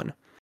Rogue One.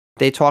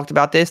 They talked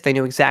about this. They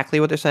knew exactly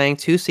what they're saying.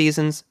 2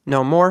 seasons,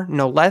 no more,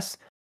 no less.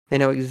 They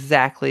know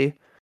exactly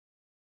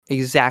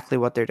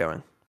what they're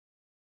doing.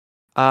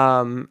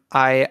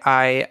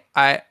 I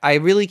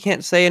really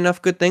can't say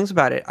enough good things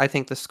about it. I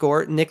think the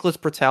score, Nicholas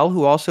Britell,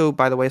 who also,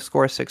 by the way,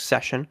 scores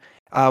Succession,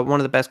 one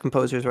of the best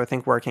composers I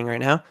think working right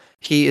now.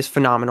 He is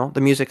phenomenal.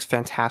 The music's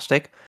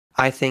fantastic.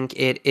 I think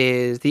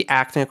the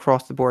acting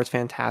across the board is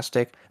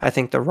fantastic. I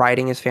think the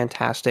writing is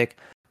fantastic.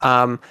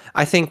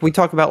 I think we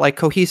talk about like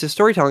cohesive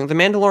storytelling. The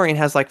Mandalorian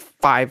has like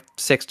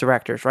 5-6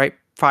 directors, right?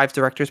 5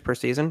 directors per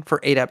season for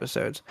 8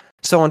 episodes.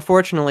 So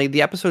unfortunately,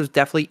 the episodes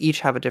definitely each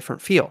have a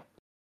different feel.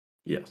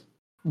 Yes.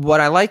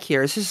 What I like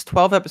here is this is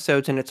 12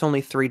 episodes and it's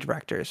only 3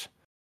 directors,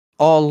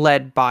 all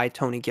led by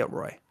Tony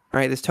Gilroy,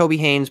 right? There's Toby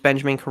Haynes,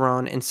 Benjamin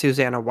Caron, and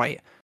Susanna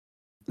White.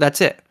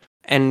 That's it.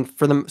 And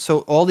so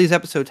all these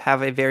episodes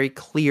have a very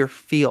clear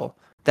feel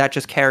that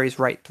just carries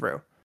right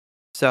through.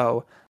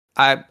 So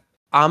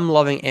I'm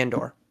loving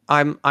Andor.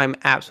 I'm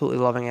absolutely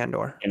loving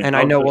Andor, And and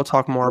I know we'll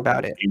talk more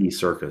about it. Andy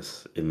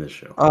Serkis in this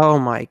show. Oh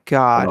my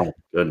god. Oh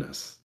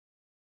goodness.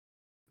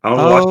 I was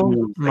watching Oh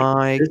him, like,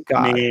 my this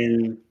god.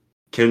 man,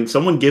 can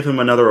someone give him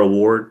another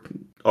award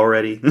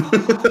already?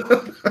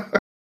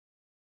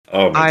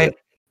 Oh my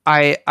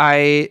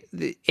I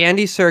god.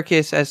 Andy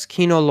Serkis as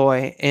Kino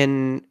Loy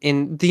in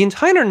the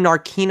entire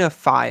Narkina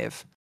 5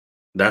 stuff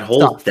That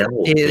whole thing.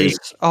 is,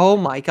 oh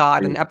my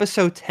god, in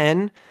episode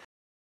 10.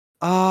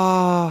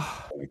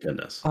 Oh, Oh my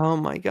goodness. oh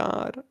my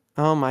god.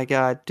 Oh my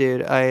god,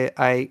 dude.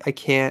 I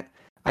can't.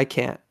 I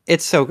can't.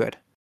 It's so good.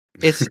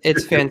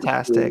 It's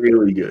fantastic.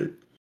 Really good.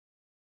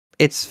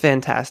 It's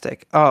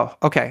fantastic. Oh,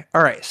 okay.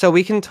 All right. So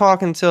we can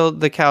talk until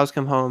the cows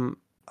come home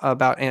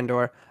about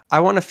Andor. I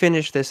want to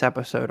finish this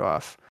episode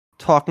off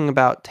talking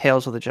about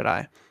Tales of the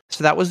Jedi.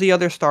 So that was the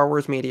other Star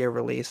Wars media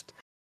released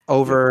Yep.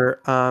 over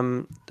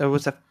that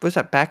was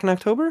that back in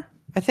October,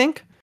 I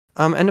think?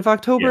 End of Yeah.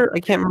 October?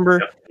 I can't remember.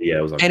 Yep. Yeah,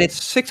 it was And October.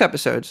 it's 6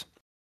 episodes.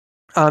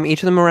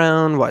 Each of them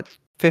around what,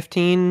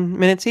 15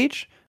 minutes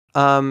each?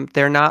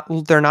 They're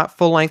not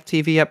full-length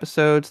TV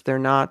episodes. They're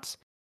not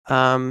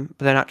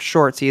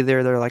shorts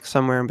either. They're like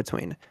somewhere in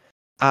between.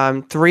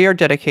 3 are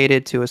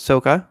dedicated to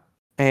Ahsoka,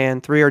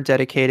 and 3 are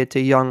dedicated to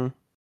young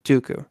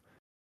Dooku.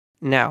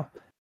 Now,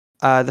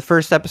 the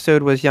first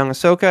episode was young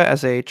Ahsoka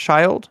as a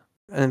child,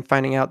 and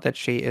finding out that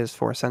she is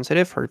Force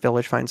sensitive. Her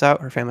village finds out,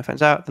 her family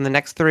finds out. And the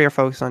next 3 are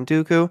focused on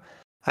Dooku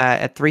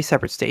at 3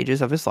 separate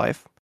stages of his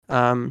life.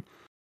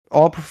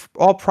 All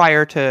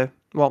prior to,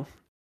 well,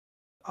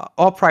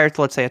 all prior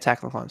to, let's say, Attack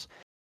of the Clones.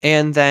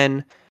 And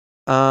then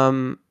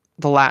the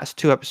last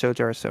 2 episodes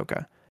are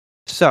Ahsoka.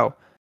 So,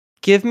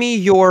 give me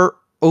your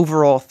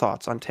overall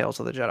thoughts on Tales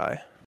of the Jedi.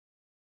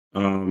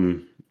 I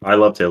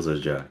love Tales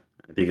of the Jedi.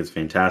 I think it's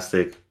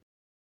fantastic.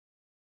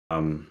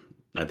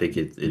 I think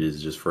it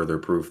is just further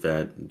proof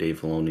that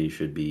Dave Filoni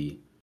should be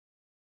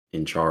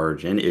in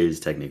charge, and is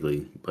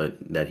technically, but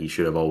that he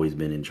should have always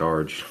been in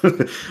charge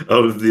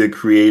of the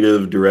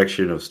creative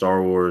direction of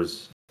Star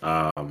Wars.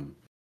 And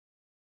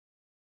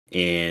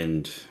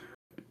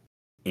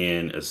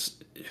it's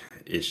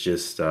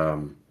just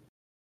I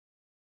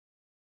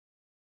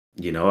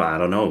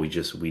don't know. We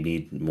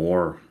need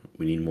more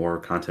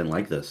content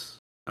like this.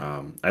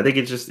 I think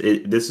this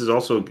is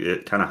also,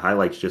 it kind of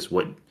highlights just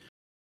what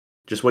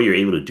you're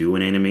able to do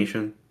in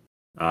animation,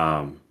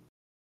 and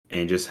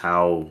just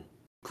how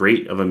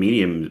great of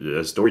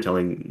a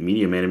storytelling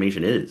medium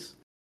animation is.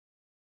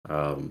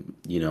 I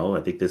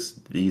think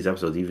these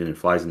episodes even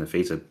flies in the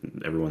face of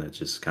everyone that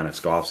just kind of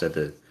scoffs at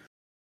the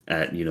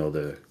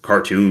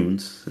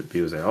cartoons.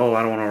 People say, "Oh,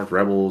 I don't want to watch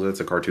Rebels. That's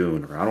a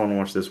cartoon," or "I don't want to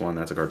watch this one.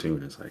 That's a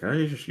cartoon." It's like, are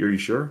you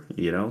sure?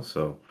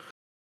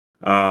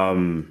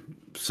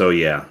 So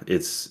yeah,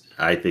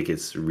 I think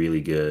it's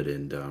really good,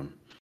 and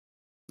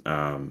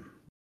I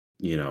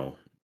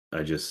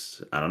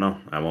don't know.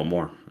 I want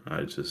more.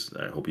 I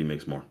hope he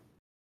makes more.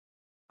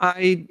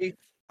 I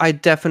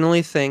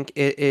definitely think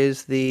it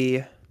is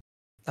the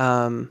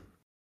I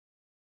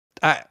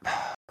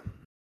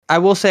I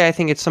will say I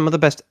think it's some of the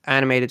best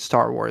animated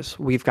Star Wars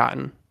we've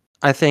gotten.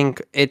 I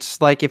think it's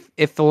like if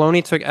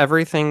Filoni took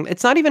everything,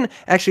 it's not even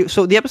actually,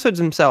 so the episodes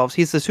themselves,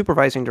 he's the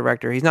supervising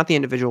director. He's not the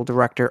individual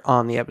director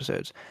on the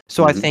episodes.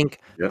 So I think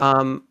Yep.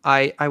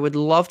 I would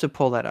love to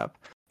pull that up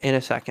in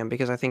a second,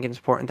 because I think it's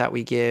important that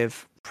we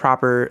give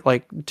proper,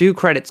 like, due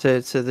credit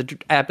to the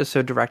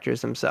episode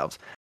directors themselves,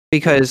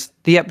 because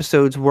the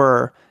episodes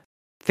were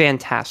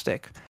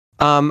fantastic.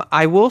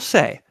 I will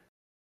say,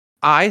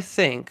 I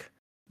think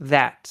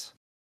that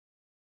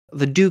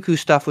the Dooku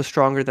stuff was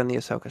stronger than the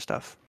Ahsoka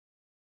stuff.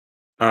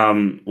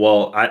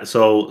 Well, I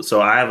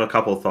have a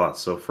couple of thoughts.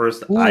 So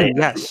first, Ooh,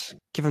 yes.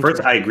 Give him to me.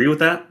 I agree with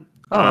that.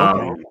 Oh,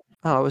 okay.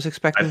 Oh, I was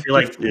expecting. I feel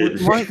like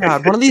My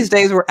God, one of these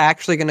days we're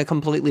actually going to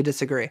completely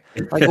disagree.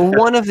 Like,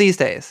 one of these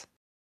days.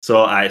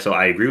 So I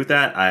agree with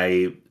that.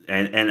 I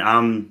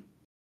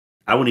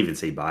wouldn't even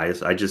say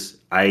bias. I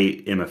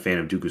am a fan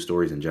of Dooku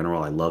stories in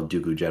general. I love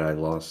Dooku Jedi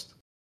Lost.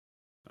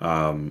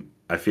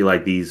 I feel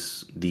like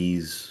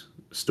these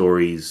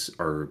stories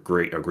are a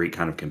great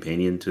kind of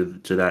companion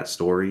to that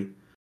story.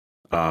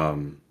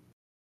 And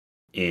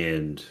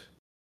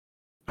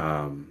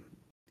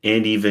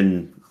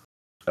even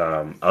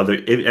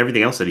other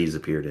everything else that he's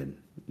appeared in,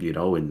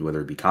 and whether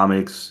it be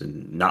comics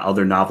and not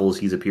other novels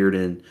he's appeared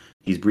in.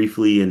 He's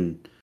briefly in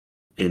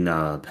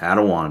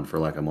Padawan for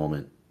like a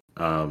moment,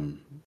 and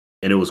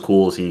it was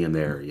cool seeing him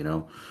there.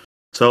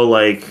 So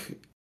like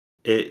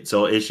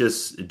so it's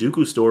just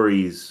Dooku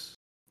stories.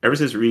 Ever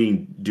since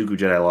reading Dooku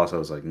Jedi Lost, I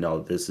was like,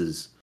 no, this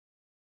is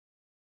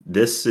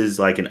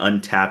like an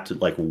untapped,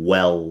 like,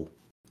 well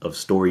of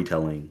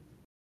storytelling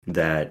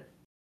that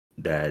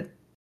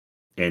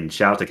and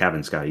shout out to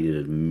Captain Scott. He did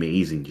an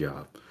amazing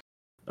job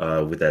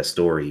with that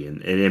story,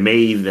 and it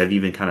may have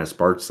even kind of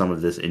sparked some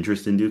of this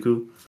interest in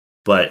Dooku,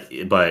 but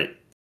it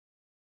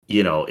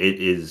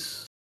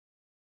is,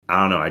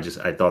 I don't know.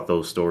 I thought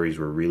those stories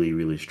were really,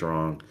 really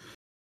strong.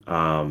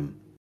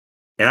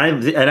 And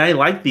I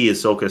like the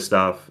Ahsoka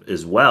stuff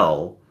as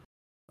well.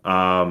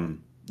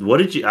 what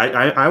did you?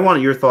 I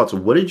want your thoughts.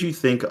 What did you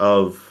think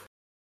of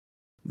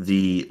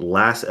the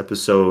last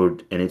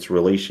episode and its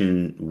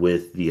relation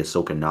with the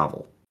Ahsoka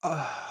novel?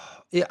 Uh,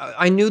 yeah,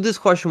 I knew this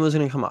question was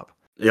going to come up.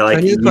 Yeah, So I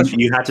like knew the question.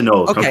 you had to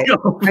know it was Okay, coming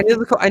up.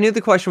 I knew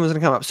the question was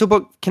going to come up. So,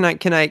 but can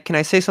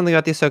I say something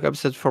about the Ahsoka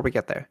episodes before we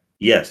get there?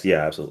 Yes,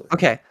 yeah, absolutely.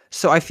 Okay,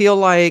 so I feel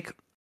like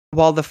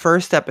while the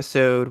first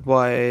episode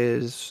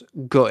was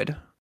good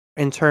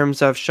in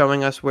terms of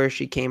showing us where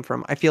she came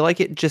from, I feel like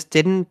it just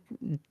didn't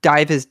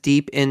dive as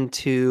deep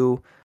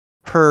into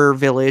her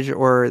village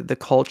or the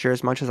culture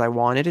as much as I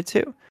wanted it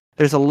to.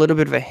 There's a little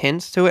bit of a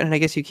hint to it, and I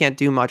guess you can't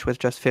do much with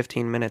just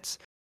 15 minutes.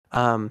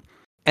 Um,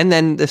 and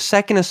then the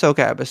second Ahsoka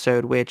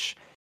episode, which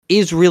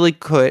is really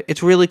good.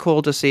 It's really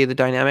cool to see the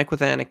dynamic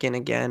with Anakin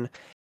again.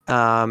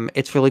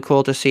 It's really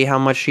cool to see how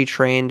much she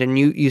trained, and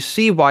you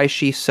see why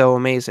she's so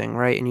amazing,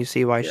 right? And you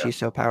see why Yeah. she's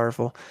so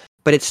powerful.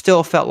 But it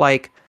still felt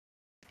like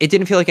it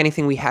didn't feel like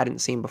anything we hadn't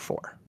seen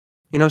before.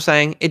 You know what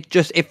I'm saying?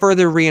 It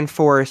further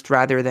reinforced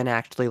rather than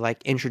actually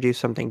like introduce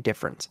something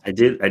different. I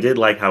did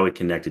like how it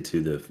connected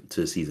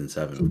to season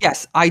 7.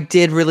 Yes, I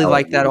did really That was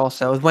like that really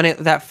also. When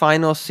that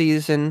final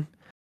season,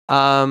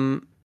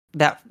 that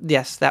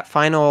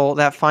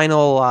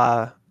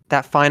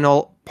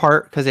final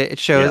part, because it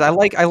shows. Yeah. I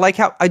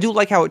do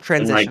like how it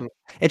And like transitioned.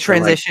 It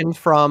and like transitioned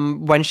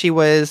from when she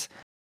was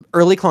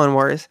early Clone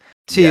Wars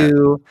yeah,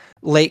 to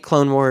late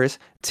Clone Wars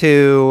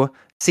to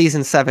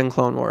season 7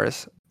 Clone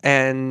Wars,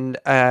 and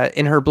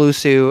in her blue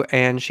suit,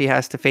 and she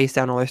has to face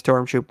down all the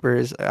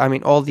stormtroopers. I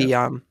mean,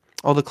 yeah.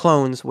 all the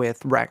clones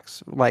with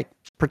Rex, like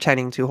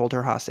pretending to hold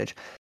her hostage,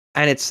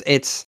 and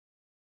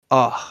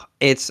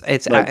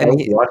Like I and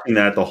was watching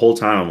that the whole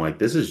time. I'm like,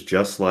 this is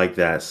just like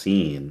that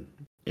scene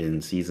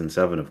in season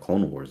 7 of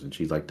Clone Wars, and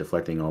she's like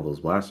deflecting all those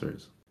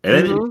blasters. And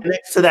then it Mhm.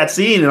 connects to that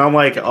scene, and I'm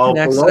like, oh,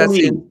 Next to that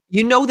scene, baloney.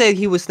 you know that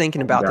he was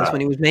thinking Oh my about this god.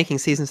 when he was making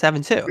season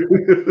 7 too.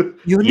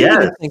 You knew he Yes,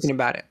 was thinking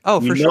about it. Oh,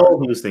 you for sure.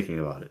 know he was thinking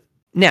about it.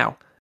 Now,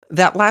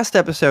 that last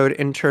episode,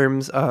 in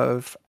terms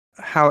of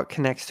how it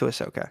connects to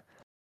Ahsoka,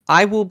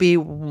 I will be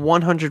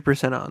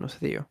 100%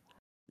 honest with you.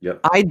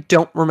 Yep. I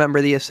don't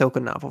remember the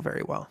Ahsoka novel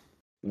very well.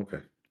 Okay.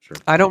 Sure.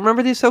 I don't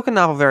remember the Ahsoka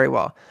novel very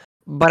well,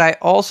 but I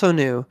also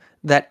knew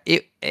that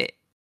it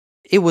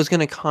was going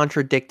to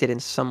contradict it in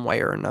some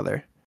way or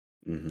another.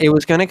 Mhm. It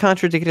was going to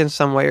contradict it in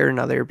some way or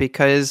another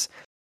because,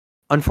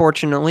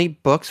 unfortunately,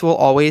 books will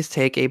always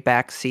take a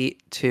backseat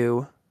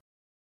to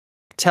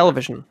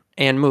television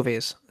and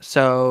movies.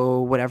 So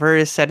whatever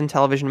is said in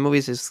television and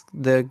movies is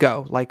the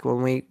go. Like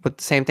but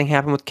the same thing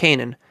happened with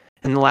Kanan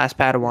in the last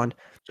Padawan,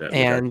 Which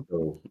and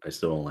I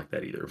still don't like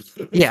that either.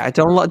 yeah, I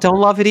don't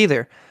love it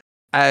either.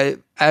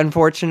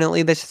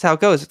 Unfortunately, this is how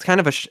it goes. It's kind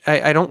of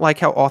I don't like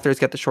how authors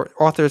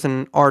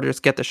and artists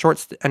get the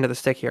short end of the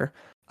stick here,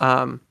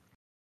 and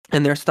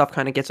their stuff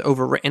kind of gets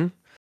overwritten.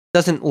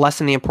 Doesn't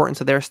lessen the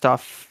importance of their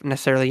stuff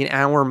necessarily in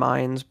our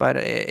minds, but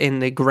in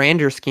the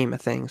grander scheme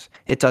of things,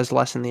 it does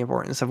lessen the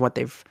importance of what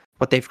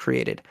they've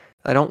created.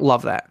 I don't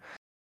love that,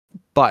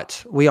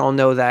 but we all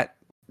know that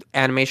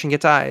animation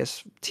gets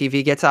eyes,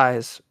 TV gets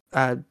eyes,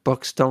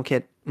 books don't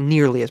get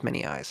nearly as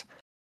many eyes.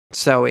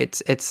 So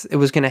it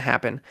was going to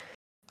happen.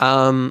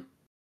 I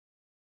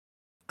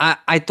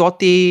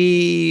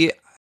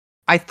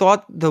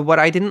thought what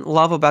I didn't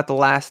love about the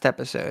last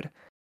episode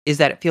is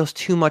that it feels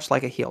too much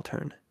like a heel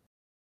turn.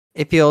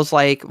 It feels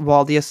like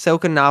while the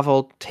Ahsoka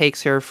novel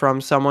takes her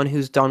from someone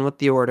who's done with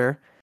the Order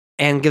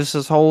and gives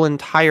us whole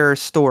entire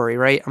story,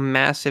 right? A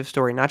massive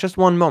story, not just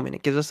one moment.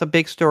 It gives us a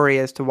big story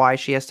as to why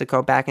she has to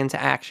go back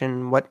into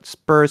action, what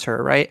spurs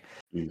her, right?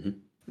 Mhm.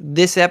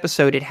 This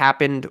episode, it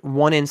happened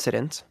one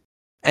incident,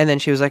 and then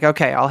she was like,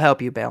 "Okay, I'll help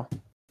you, Bail."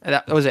 And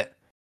that was it.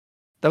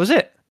 That was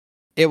it.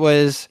 It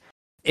was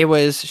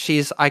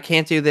I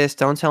can't do this,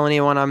 don't tell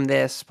anyone I'm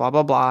this, blah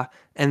blah blah.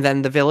 And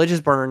then the village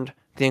is burned,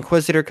 the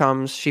Inquisitor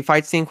comes, she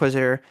fights the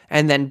Inquisitor,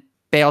 and then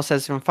Bail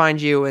says to him, find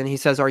you, and he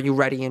says, are you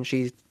ready? And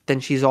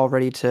she's all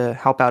ready to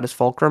help out as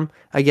Fulcrum,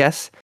 I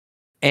guess.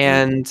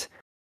 And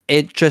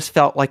it just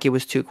felt like it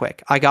was too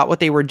quick. I got what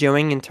they were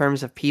doing in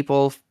terms of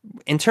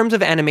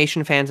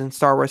animation fans and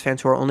Star Wars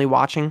fans who are only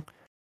watching.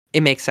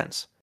 It makes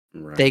sense.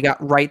 Right. They got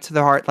right to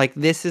the heart. Like,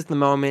 this is the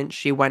moment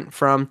she went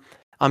from,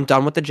 I'm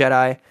done with the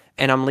Jedi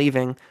and I'm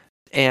leaving,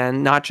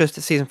 and not just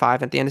at season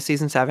 5, at the end of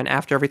season 7,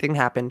 after everything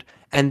happened,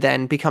 and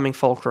then becoming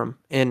Fulcrum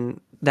in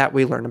that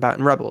we learn about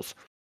in Rebels.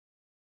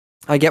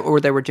 I get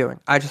what they were doing.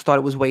 I just thought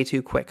it was way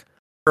too quick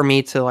for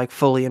me to like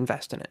fully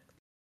invest in it.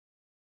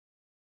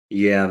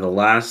 Yeah, the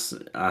last.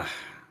 I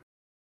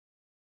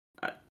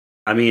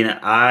mean,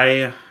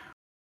 I'm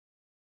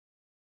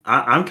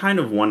kind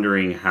of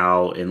wondering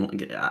how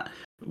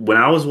when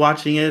I was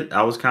watching it,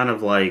 I was kind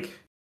of like,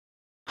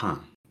 huh,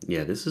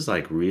 yeah, this is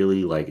like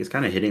really like it's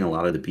kind of hitting a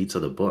lot of the beats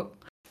of the book.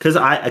 Because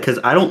I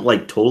don't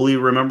like totally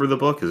remember the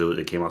book because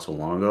it came out so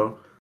long ago,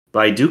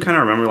 but I do kind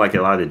of remember like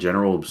a lot of the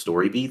general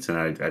story beats, and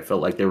I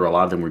felt like a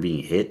lot of them were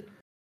being hit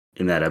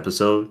in that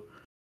episode.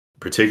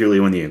 Particularly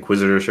when the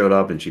Inquisitor showed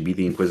up and she beat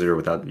the Inquisitor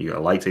without a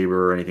lightsaber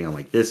or anything. I'm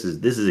like, this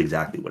is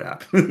exactly what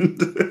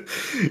happened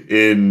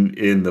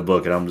in the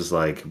book, and I'm just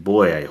like,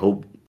 boy, I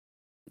hope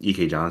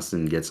E.K.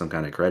 Johnston get some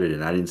kind of credit,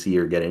 and I didn't see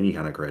her get any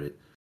kind of credit.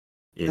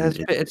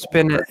 It's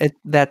been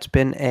that's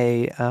been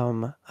a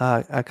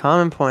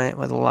common point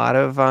with a lot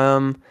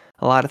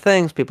of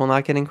things. People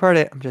not getting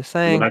credit. I'm just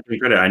People saying. not getting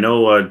credit. I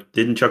know.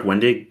 Didn't Chuck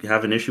Wendig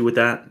have an issue with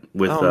that?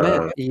 With Oh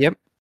man, yep.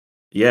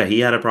 yeah, he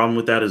had a problem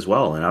with that as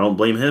well, and I don't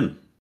blame him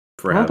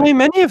for I don't having.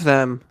 blame any of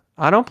them.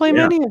 I don't blame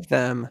Yeah, any of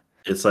them.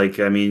 it's like,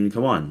 I mean,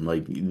 come on,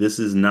 like this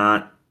is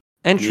not,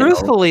 And you know,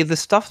 truthfully,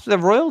 the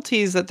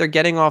royalties that they're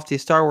getting off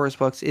these Star Wars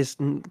books is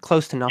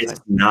close to it's nothing.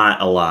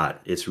 not a lot.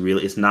 It's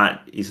really, it's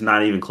not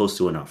even close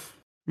to enough.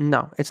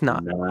 No, it's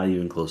not. Not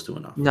even close to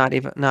enough. Not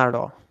at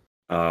all.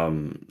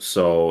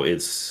 So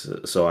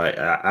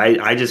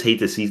I just hate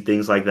to see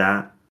things like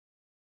that.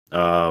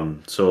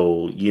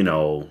 So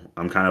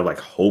I'm kind of like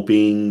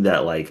hoping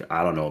that, like,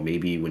 I don't know,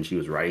 maybe when she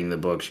was writing the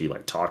book, she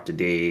like talked to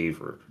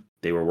Dave, or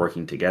they were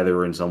working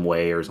together in some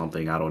way or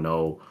something. I don't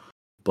know,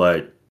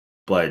 but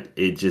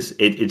it just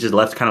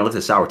left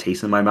a sour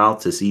taste in my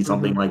mouth to see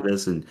something Mhm. like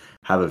this and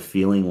have a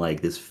feeling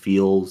like this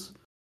feels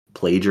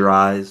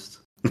plagiarized,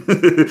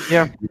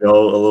 Yeah. a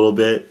little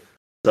bit.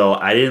 So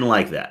I didn't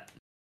like that.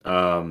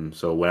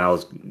 So when I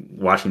was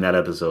watching that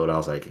episode, I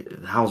was like,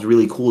 that was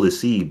really cool to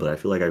see, but I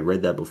feel like I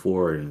read that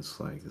before, and it's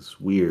like, it's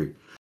weird.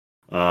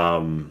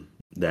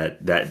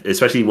 That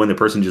especially when the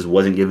person just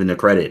wasn't given the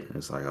credit.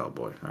 It's like, oh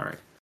boy, all right.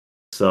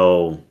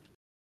 So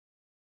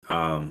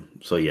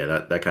so yeah,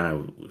 that kind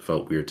of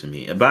felt weird to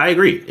me. But I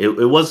agree.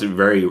 It was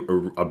very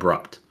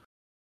abrupt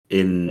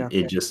in Yeah.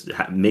 it, just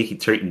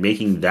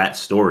making that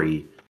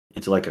story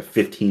into like a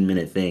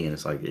 15-minute thing, and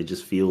it's like it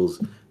just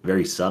feels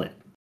very sudden.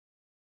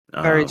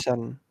 Very Um,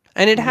 sudden.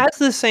 And it yeah, has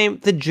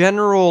the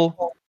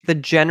general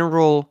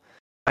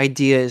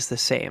idea is the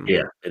same.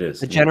 yeah, it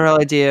is. The Yeah. general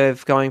idea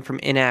of going from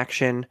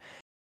inaction,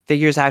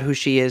 figures out who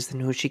she is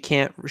and who she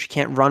can't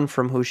run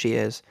from who she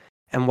is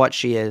and what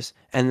she is,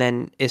 and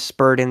then is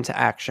spurred into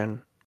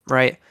action,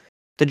 right?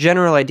 The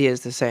general idea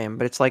is the same,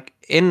 but it's like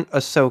in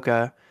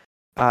Ahsoka,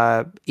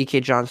 E.K.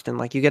 Johnston,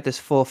 like you get this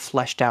full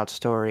fleshed out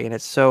story, and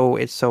it's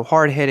so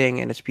hard hitting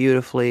and it's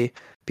beautifully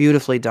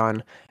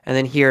done. And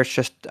then here it's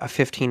just a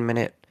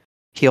 15-minute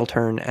heel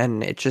turn,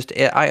 and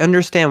I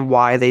understand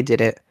why they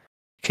did it,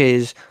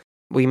 because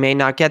we may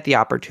not get the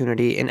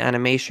opportunity in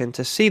animation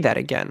to see that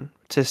again,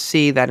 to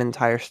see that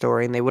entire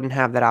story, and they wouldn't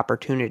have that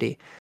opportunity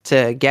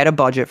to get a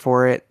budget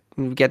for it,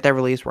 get that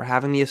release. We're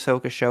having the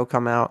Ahsoka show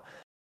come out.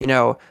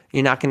 You're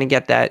not going to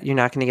get that. You're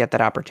not going to get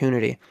that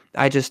opportunity.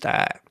 I just,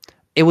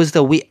 it was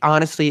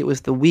honestly, it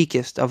was the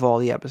weakest of all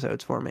the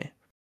episodes for me.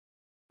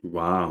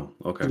 Wow.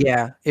 Okay.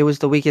 Yeah, it was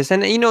the weakest.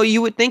 And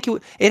you would think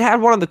it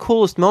had one of the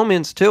coolest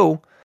moments too.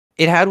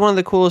 It had one of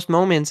the coolest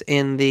moments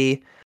in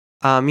the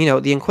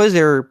the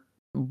Inquisitor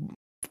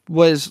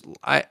was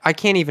I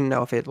can't even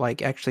know if it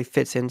like actually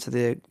fits into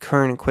the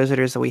current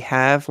Inquisitors that we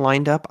have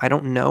lined up. I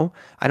don't know.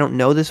 I don't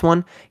know this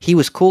one. He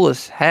was cool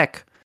as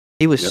heck.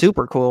 He was Yep.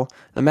 super cool.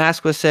 The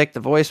mask was sick. The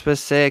voice was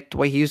sick. The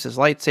way he used his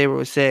lightsaber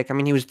was sick. I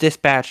mean, he was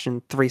dispatched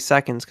in 3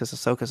 seconds because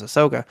Ahsoka's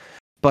Ahsoka.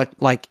 But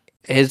like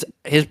his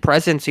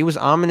presence, he was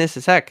ominous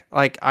as heck.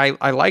 Like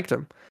I liked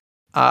him.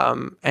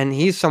 And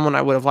he's someone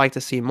I would have liked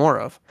to see more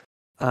of.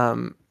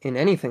 In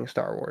anything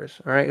Star Wars.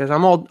 All right, because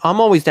I'm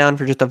always down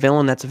for just a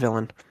villain that's a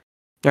villain.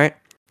 Right?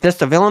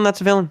 Just a villain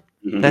that's a villain.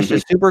 That's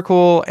just super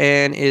cool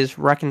and is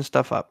wrecking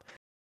stuff up.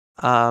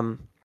 Um,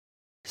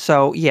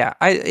 so yeah,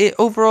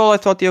 overall I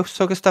thought the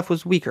Ahsoka stuff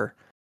was weaker.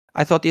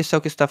 The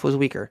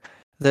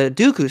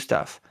Dooku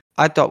stuff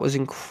I thought was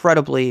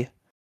incredibly.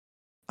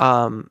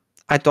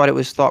 I thought it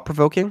was thought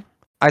provoking.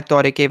 I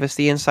thought it gave us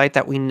the insight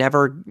that we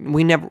never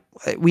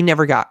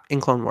got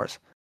in Clone Wars.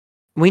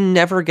 We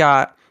never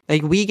got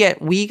like we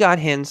got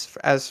hints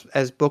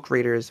as book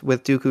readers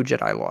with Dooku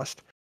Jedi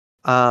Lost.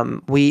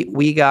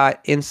 We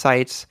got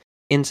insights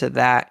into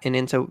that and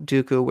into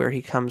Dooku where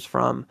he comes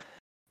from.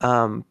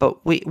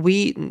 But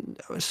we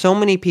so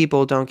many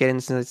people don't get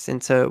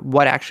into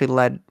what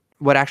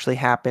actually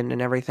happened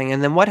and everything,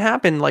 and then what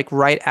happened like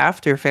right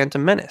after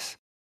Phantom Menace,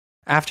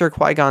 after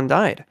Qui-Gon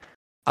died.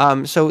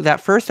 So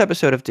that first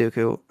episode of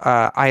Dooku,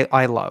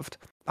 I loved.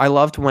 I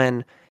loved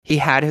when he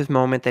had his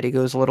moment that he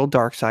goes a little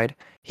dark side.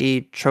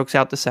 He chokes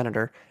out the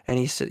senator, and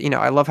he said,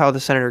 I love how the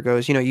senator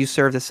goes, you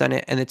serve the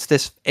Senate, and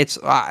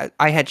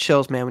I had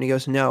chills, man, when he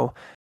goes, no,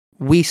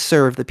 we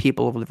serve the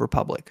people of the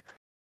Republic.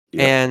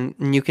 Yep.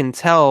 And you can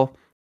tell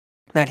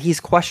that he's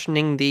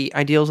questioning the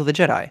ideals of the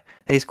Jedi,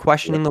 that he's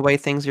questioning the way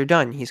things are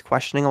done. He's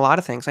questioning a lot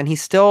of things, and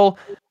he's still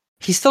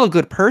a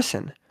good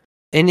person.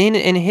 And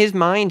in his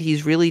mind,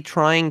 he's really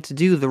trying to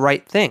do the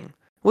right thing,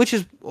 which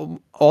is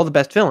all the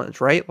best villains,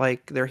 right?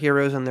 Like they're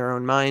heroes in their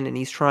own mind, and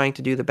he's trying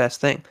to do the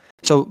best thing.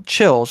 So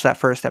chills that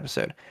first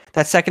episode.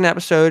 That second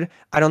episode,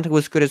 I don't think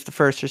was good as the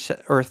first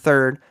or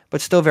third,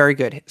 but still very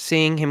good.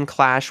 Seeing him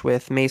clash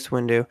with Mace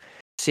Windu,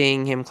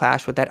 seeing him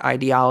clash with that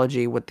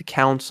ideology, with the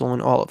council,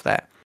 and all of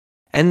that.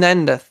 And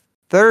then the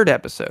third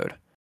episode,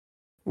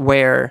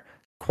 where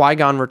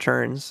Qui-Gon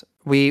returns,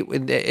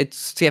 it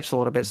skips a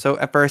little bit. So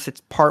at first,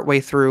 it's partway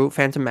through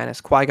Phantom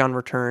Menace. Qui-Gon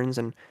returns,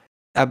 and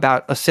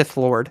about a Sith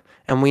Lord,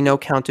 and we know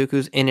Count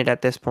Dooku's in it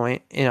at this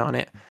point, in on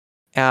it.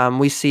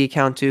 We see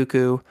Count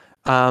Dooku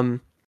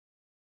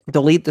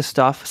delete the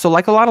stuff. So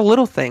like a lot of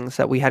little things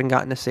that we hadn't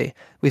gotten to see.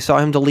 We saw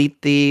him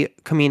delete the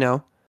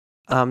Camino,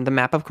 the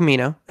map of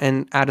Camino,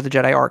 and out of the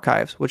Jedi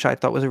archives, which I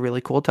thought was a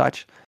really cool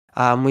touch.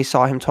 We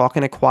saw him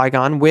talking to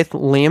Qui-Gon with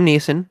Liam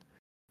Neeson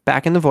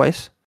back in the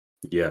voice.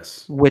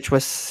 Yes. Which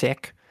was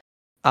sick.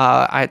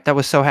 That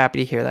was so happy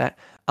to hear that.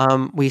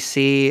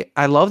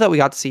 I love that we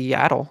got to see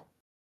Yaddle.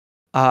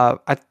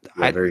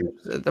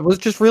 That was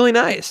just really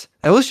nice.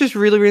 It was just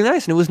really, really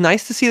nice. And it was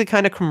nice to see the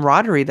kind of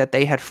camaraderie that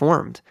they had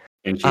formed.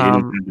 And she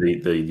didn't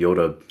do the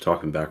Yoda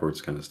talking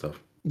backwards kind of stuff.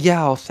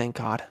 Yeah, oh thank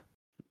God.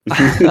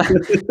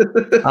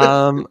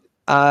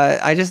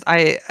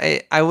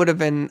 I would have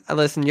been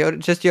listen,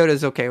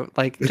 Yoda's okay.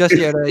 Like just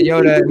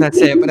Yoda, and that's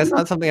it. But it's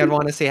not something I'd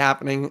want to see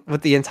happening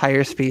with the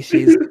entire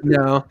species.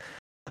 No.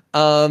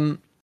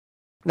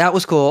 That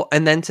was cool.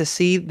 And then to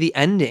see the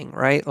ending,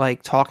 right?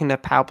 Like talking to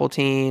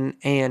Palpatine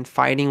and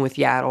fighting with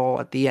Yaddle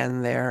at the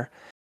end there.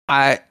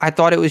 I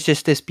thought it was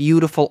just this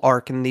beautiful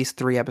arc in these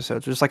 3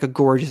 episodes. It was like a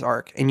gorgeous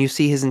arc. And you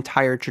see his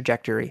entire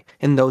trajectory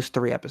in those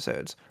 3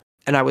 episodes.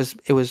 And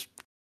it was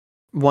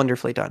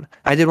wonderfully done.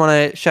 I did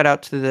want to shout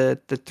out to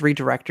the 3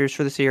 directors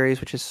for the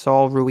series, which is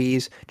Saul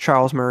Ruiz,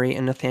 Charles Murray,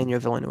 and Nathaniel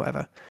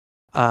Villanueva.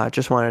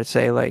 Just wanted to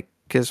say, like,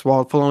 because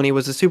while Filoni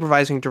was the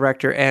supervising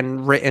director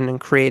and written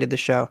and created the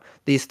show,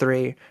 these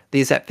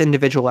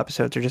individual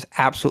episodes are just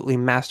absolutely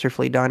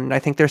masterfully done. And I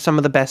think they're some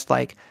of the best,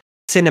 like,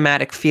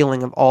 cinematic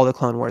feeling of all the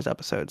Clone Wars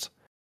episodes,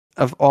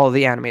 of all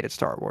the animated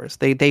Star Wars.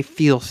 They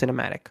feel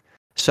cinematic.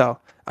 So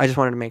I just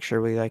wanted to make sure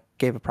we like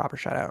gave a proper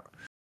shout out.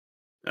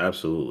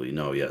 Absolutely.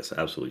 No, yes,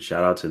 absolutely.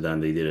 Shout out to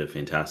them. They did a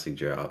fantastic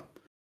job.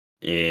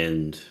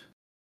 And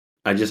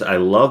I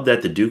love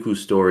that the Dooku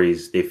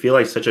stories, they feel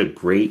like such a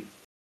great,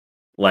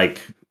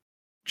 like,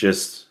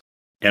 just,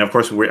 and of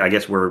course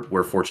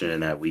we're fortunate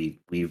in that we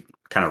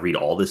kind of read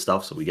all this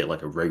stuff, so we get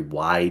like a very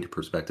wide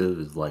perspective.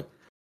 Is like,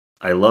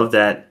 I love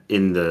that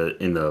in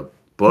the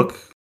book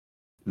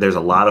there's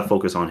a lot of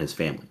focus on his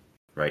family,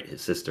 right?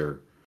 His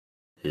sister,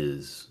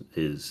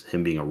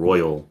 him being a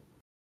royal.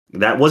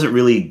 That wasn't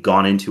really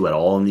gone into at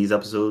all in these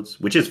episodes,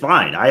 which is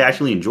fine. I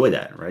actually enjoy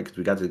that, right? Because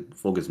we got to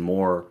focus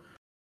more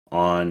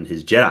on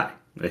his Jedi,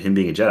 him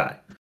being a Jedi.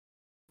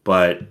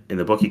 But in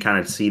the book, you kind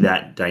of see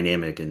that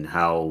dynamic and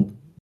how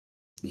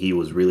he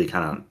was really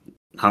kind of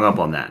hung up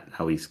on that,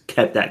 how he's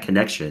kept that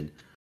connection,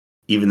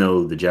 even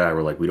though the Jedi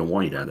were like, we don't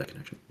want you to have that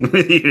connection.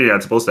 You're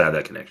not supposed to have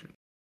that connection.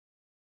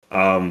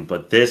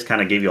 But this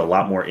kind of gave you a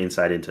lot more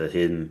insight into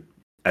him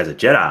as a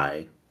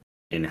Jedi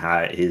and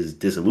how his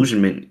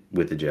disillusionment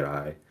with the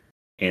Jedi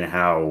and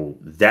how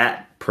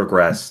that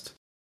progressed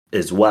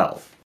as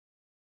well.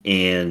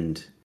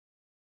 And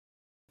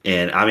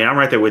I mean, I'm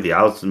right there with you.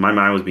 My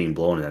mind was being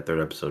blown in that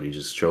 3rd episode. He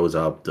just shows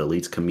up,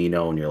 deletes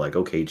Camino, and you're like,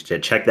 okay,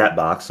 check that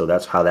box. So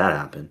that's how that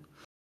happened.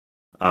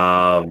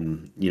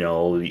 You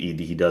know,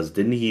 he does,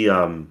 didn't he?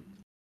 And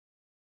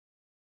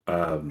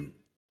then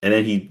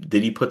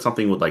did he put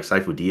something with like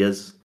Sifo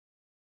Dyas?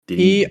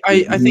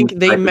 I think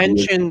they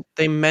mentioned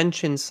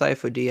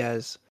Sifo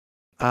Dyas.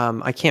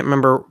 I can't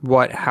remember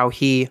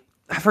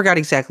I forgot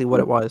exactly what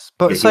it was,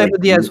 but Sifo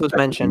Dyas was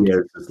mentioned.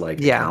 Is like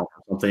account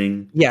or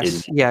something.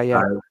 Yes.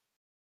 Yeah.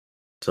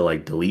 To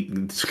like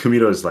delete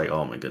Camino is like,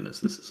 oh my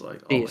goodness, this is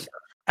like, oh my God.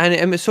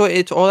 And so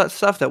it's all that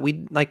stuff that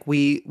we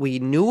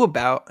knew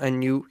about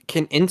and you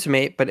can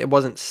intimate, but it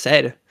wasn't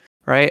said,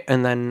 right?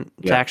 And then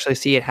to actually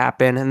see it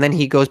happen, and then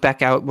he goes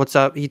back out. What's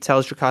up? He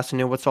tells Jocasta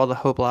Nu what's all the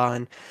hoopla,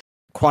 and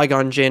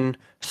Qui-Gon Jinn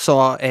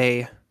saw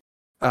a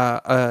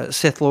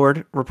Sith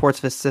Lord, reports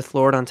of a Sith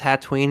Lord on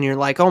Tatooine. And you're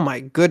like, oh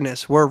my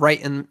goodness, we're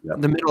right in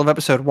the middle of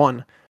episode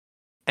 1,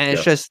 and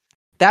it's just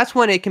that's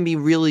when it can be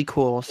really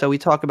cool. So we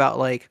talk about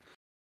like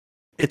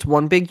it's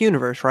one big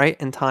universe, right,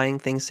 and tying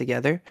things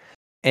together.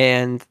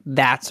 And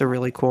that's a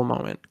really cool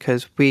moment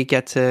because we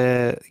get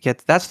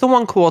that's the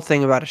one cool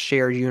thing about a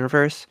shared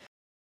universe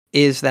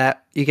is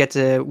that you get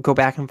to go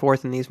back and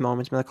forth in these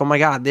moments and be like, oh my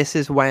God, this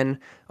is when,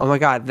 oh my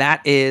God,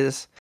 that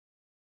is.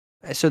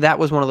 So that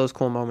was one of those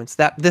cool moments.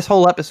 That this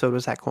whole episode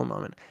was that cool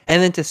moment.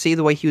 And then to see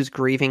the way he was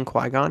grieving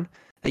Qui-Gon,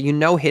 that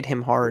hit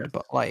him hard,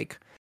 but like,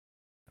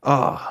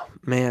 oh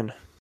man.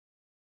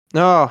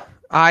 No,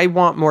 I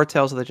want more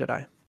Tales of the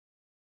Jedi.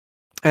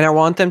 And I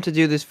want them to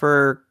do this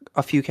for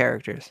a few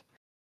characters.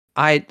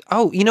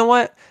 You know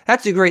what?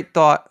 That's a great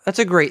thought. That's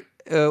a great.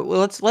 Well,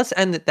 let's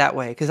end it that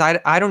way because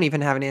I don't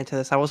even have an answer to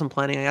this. I wasn't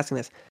planning on asking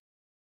this.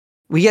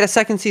 We get a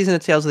 2nd season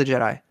of Tales of the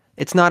Jedi.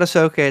 It's not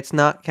Ahsoka. It's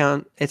not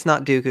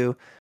Dooku.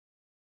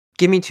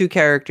 Give me 2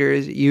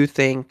 characters you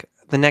think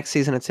the next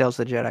season of Tales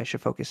of the Jedi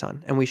should focus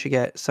on, and we should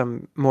get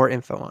some more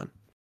info on.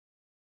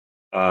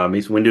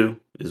 Mace Windu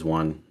is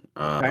one,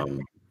 okay.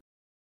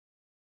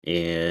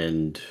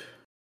 And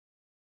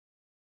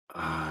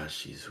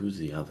who's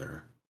the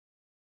other?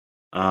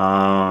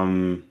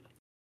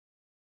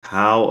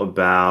 How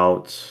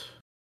about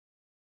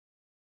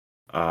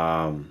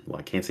well,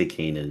 I can't say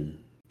Kanan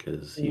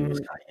because he was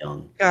Mm, kind of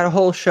young. got a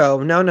whole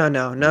show. No, Yeah,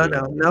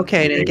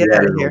 Kanan, yeah, he get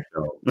had out of his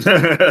own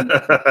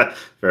here. show.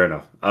 Fair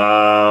enough.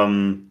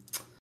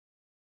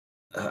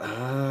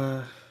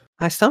 Uh,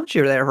 I stumped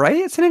you there, right?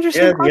 It's an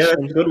interesting yeah, that's a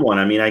question. good one.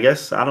 I mean, I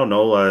guess I don't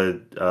know.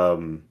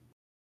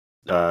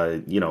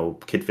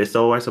 Kid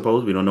Fisto, I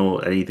suppose. We don't know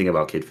anything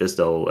about Kid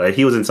Fisto.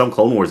 He was in some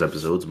Clone Wars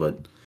episodes, but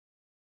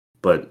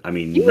I He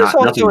mean, was not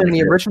also nothing in like the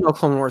this. original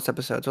Clone Wars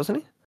episodes, wasn't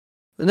he?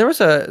 And there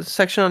was a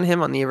section on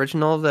him on the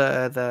original,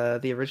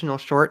 the original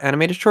short,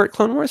 animated short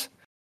Clone Wars.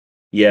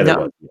 Yeah, there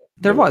No, was. Yeah, there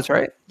there was. was,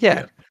 right?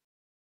 Yeah.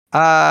 Yeah.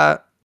 Uh,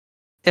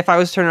 if I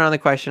was turning around the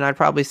question, I'd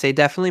probably say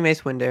definitely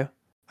Mace Windu.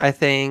 I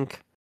think,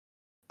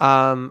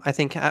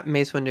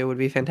 Mace Windu would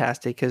be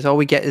fantastic because all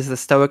we get is the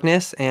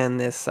stoicness and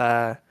this,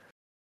 Yeah.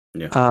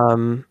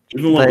 um,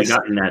 Even what we this,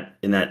 got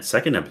in that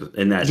second episode,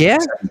 in that yeah,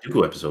 second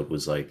Dooku episode,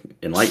 was like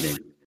enlightening.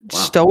 Wow.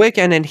 stoic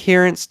and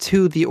adherence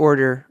to the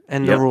order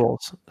and the Yep.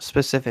 rules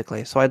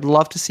specifically. So I'd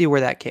love to see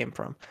where that came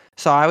from.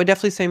 So I would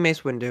definitely say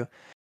Mace Windu.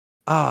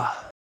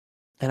 Ah,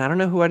 and I don't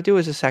know who I'd do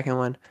as a second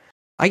one.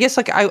 I guess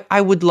like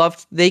I would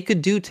love they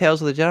could do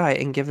Tales of the Jedi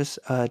and give us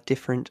a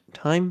different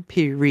time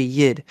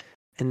period,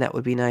 and that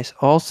would be nice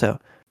also.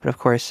 But of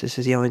course, this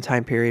is the only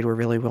time period we're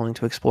really willing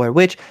to explore,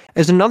 which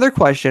is another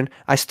question.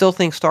 I still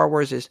think Star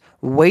Wars is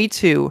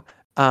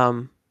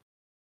um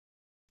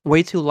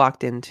way too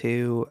locked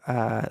into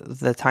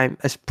the time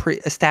as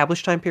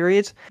established time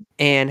periods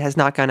and has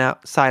not gone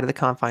outside of the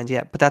confines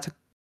yet. But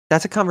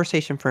that's a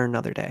conversation for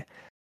another day.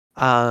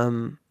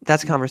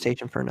 That's a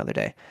conversation for another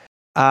day.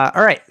 All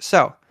right,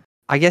 so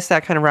I guess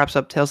that kind of wraps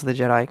up Tales of the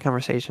Jedi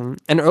conversation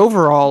and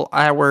overall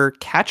our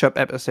catch-up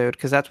episode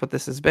because that's what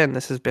this has been.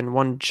 This has been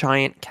one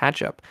giant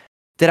catch-up.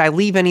 Did I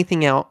leave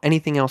anything out?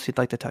 Anything else you'd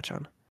like to touch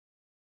on?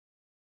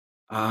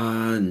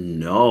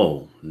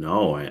 No,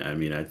 no. I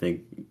mean, I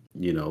think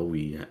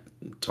we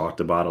talked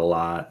about a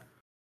lot.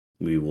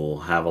 We will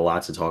have a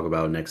lot to talk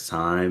about next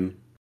time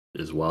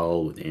as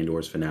well with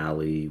Andor's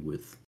finale,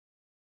 with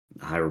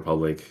High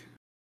Republic,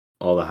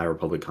 all the High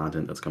Republic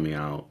content that's coming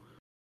out.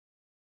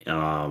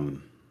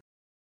 Um,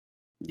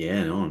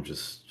 yeah, no, I'm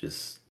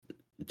just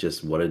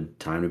what a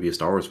time to be a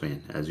Star Wars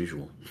fan, as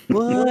usual.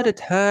 What a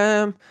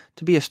time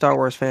to be a Star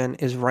Wars fan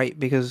is right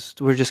because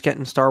we're just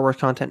getting Star Wars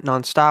content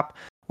nonstop.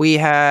 We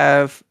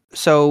have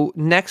so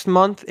next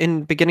month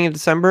in beginning of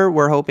December,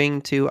 we're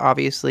hoping to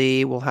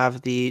obviously we'll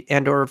have the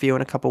Andor review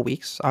in a couple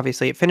weeks.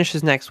 Obviously, it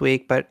finishes next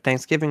week, but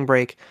Thanksgiving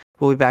break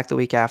we'll be back the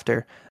week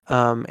after,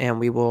 and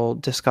we will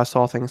discuss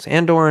all things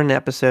Andor in an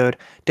episode.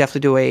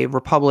 Definitely do a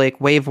Republic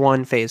Wave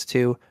One Phase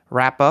Two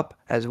wrap up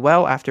as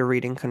well after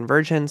reading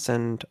Convergence,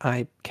 and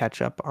I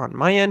catch up on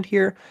my end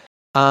here.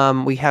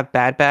 We have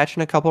Bad Batch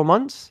in a couple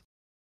months.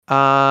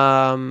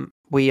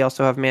 We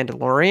also have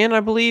Mandalorian, I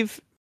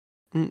believe,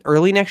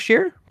 early next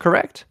year.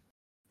 Correct?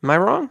 Am I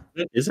wrong?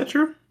 Is that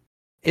true?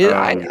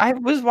 I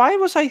was. Why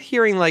was I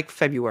hearing like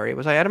February?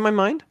 Was I out of my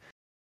mind?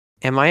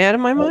 Am I out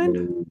of my I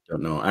mind?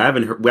 don't know. I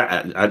haven't heard. Well,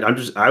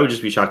 I would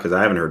just be shocked because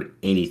I haven't heard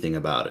anything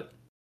about it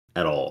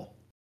at all.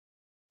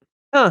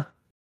 Huh.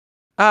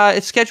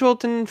 It's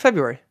scheduled in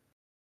February.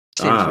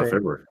 Seems right.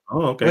 February.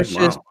 Oh, okay. Which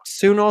is Wow.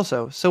 soon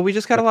also. So we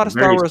just got a That's lot of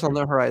Star very Wars on soon.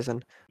 the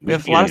horizon. We We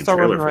should have a be lot of getting a Star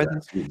Wars on trailer the for horizon.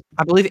 that soon.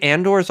 I believe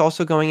Andor is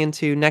also going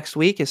into next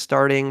week, is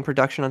starting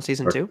production on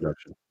season Start 2.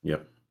 production. Yep.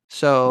 Yep.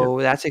 So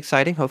that's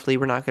exciting. Hopefully,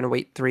 we're not going to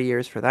wait 3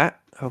 years for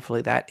that.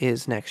 Hopefully, that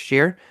is next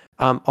year.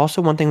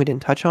 Also, one thing we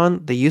didn't touch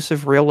on the use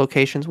of real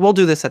locations. We'll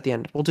do this at the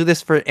end. We'll do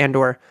this for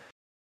Andor.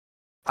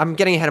 I'm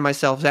getting ahead of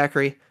myself,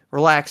 Zachary.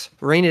 Relax,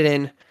 rein it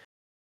in,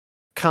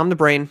 calm the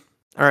brain.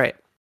 All right.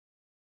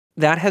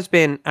 That has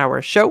been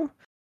our show.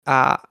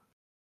 Uh,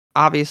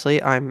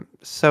 Obviously, I'm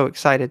so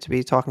excited to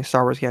be talking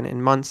Star Wars again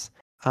in months.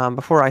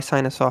 Before I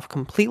sign us off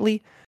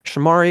completely,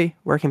 Shamari,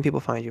 where can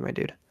people find you, my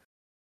dude?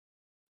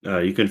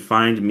 You can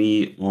find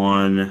me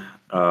on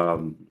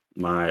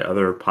my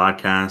other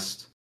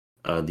podcast,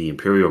 the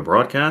Imperial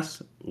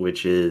Broadcast,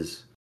 which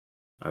is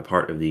a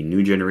part of the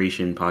New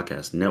Generation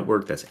Podcast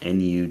Network. That's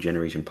NU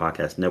Generation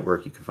Podcast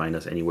Network. You can find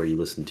us anywhere you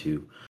listen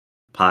to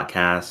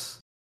podcasts.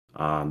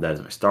 That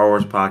is my Star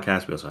Wars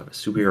podcast. We also have a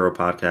superhero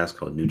podcast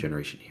called New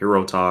Generation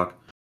Hero Talk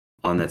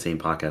on that same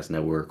podcast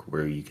network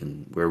where we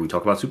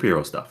talk about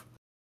superhero stuff.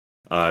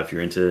 If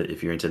you're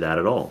into that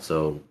at all,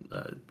 so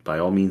by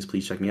all means,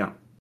 please check me out.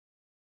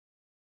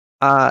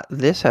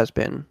 This has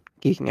been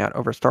Geeking Out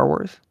Over Star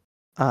Wars.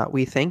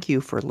 We thank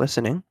you for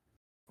listening.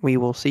 We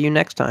will see you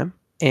next time,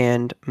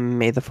 and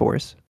may the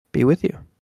Force be with you.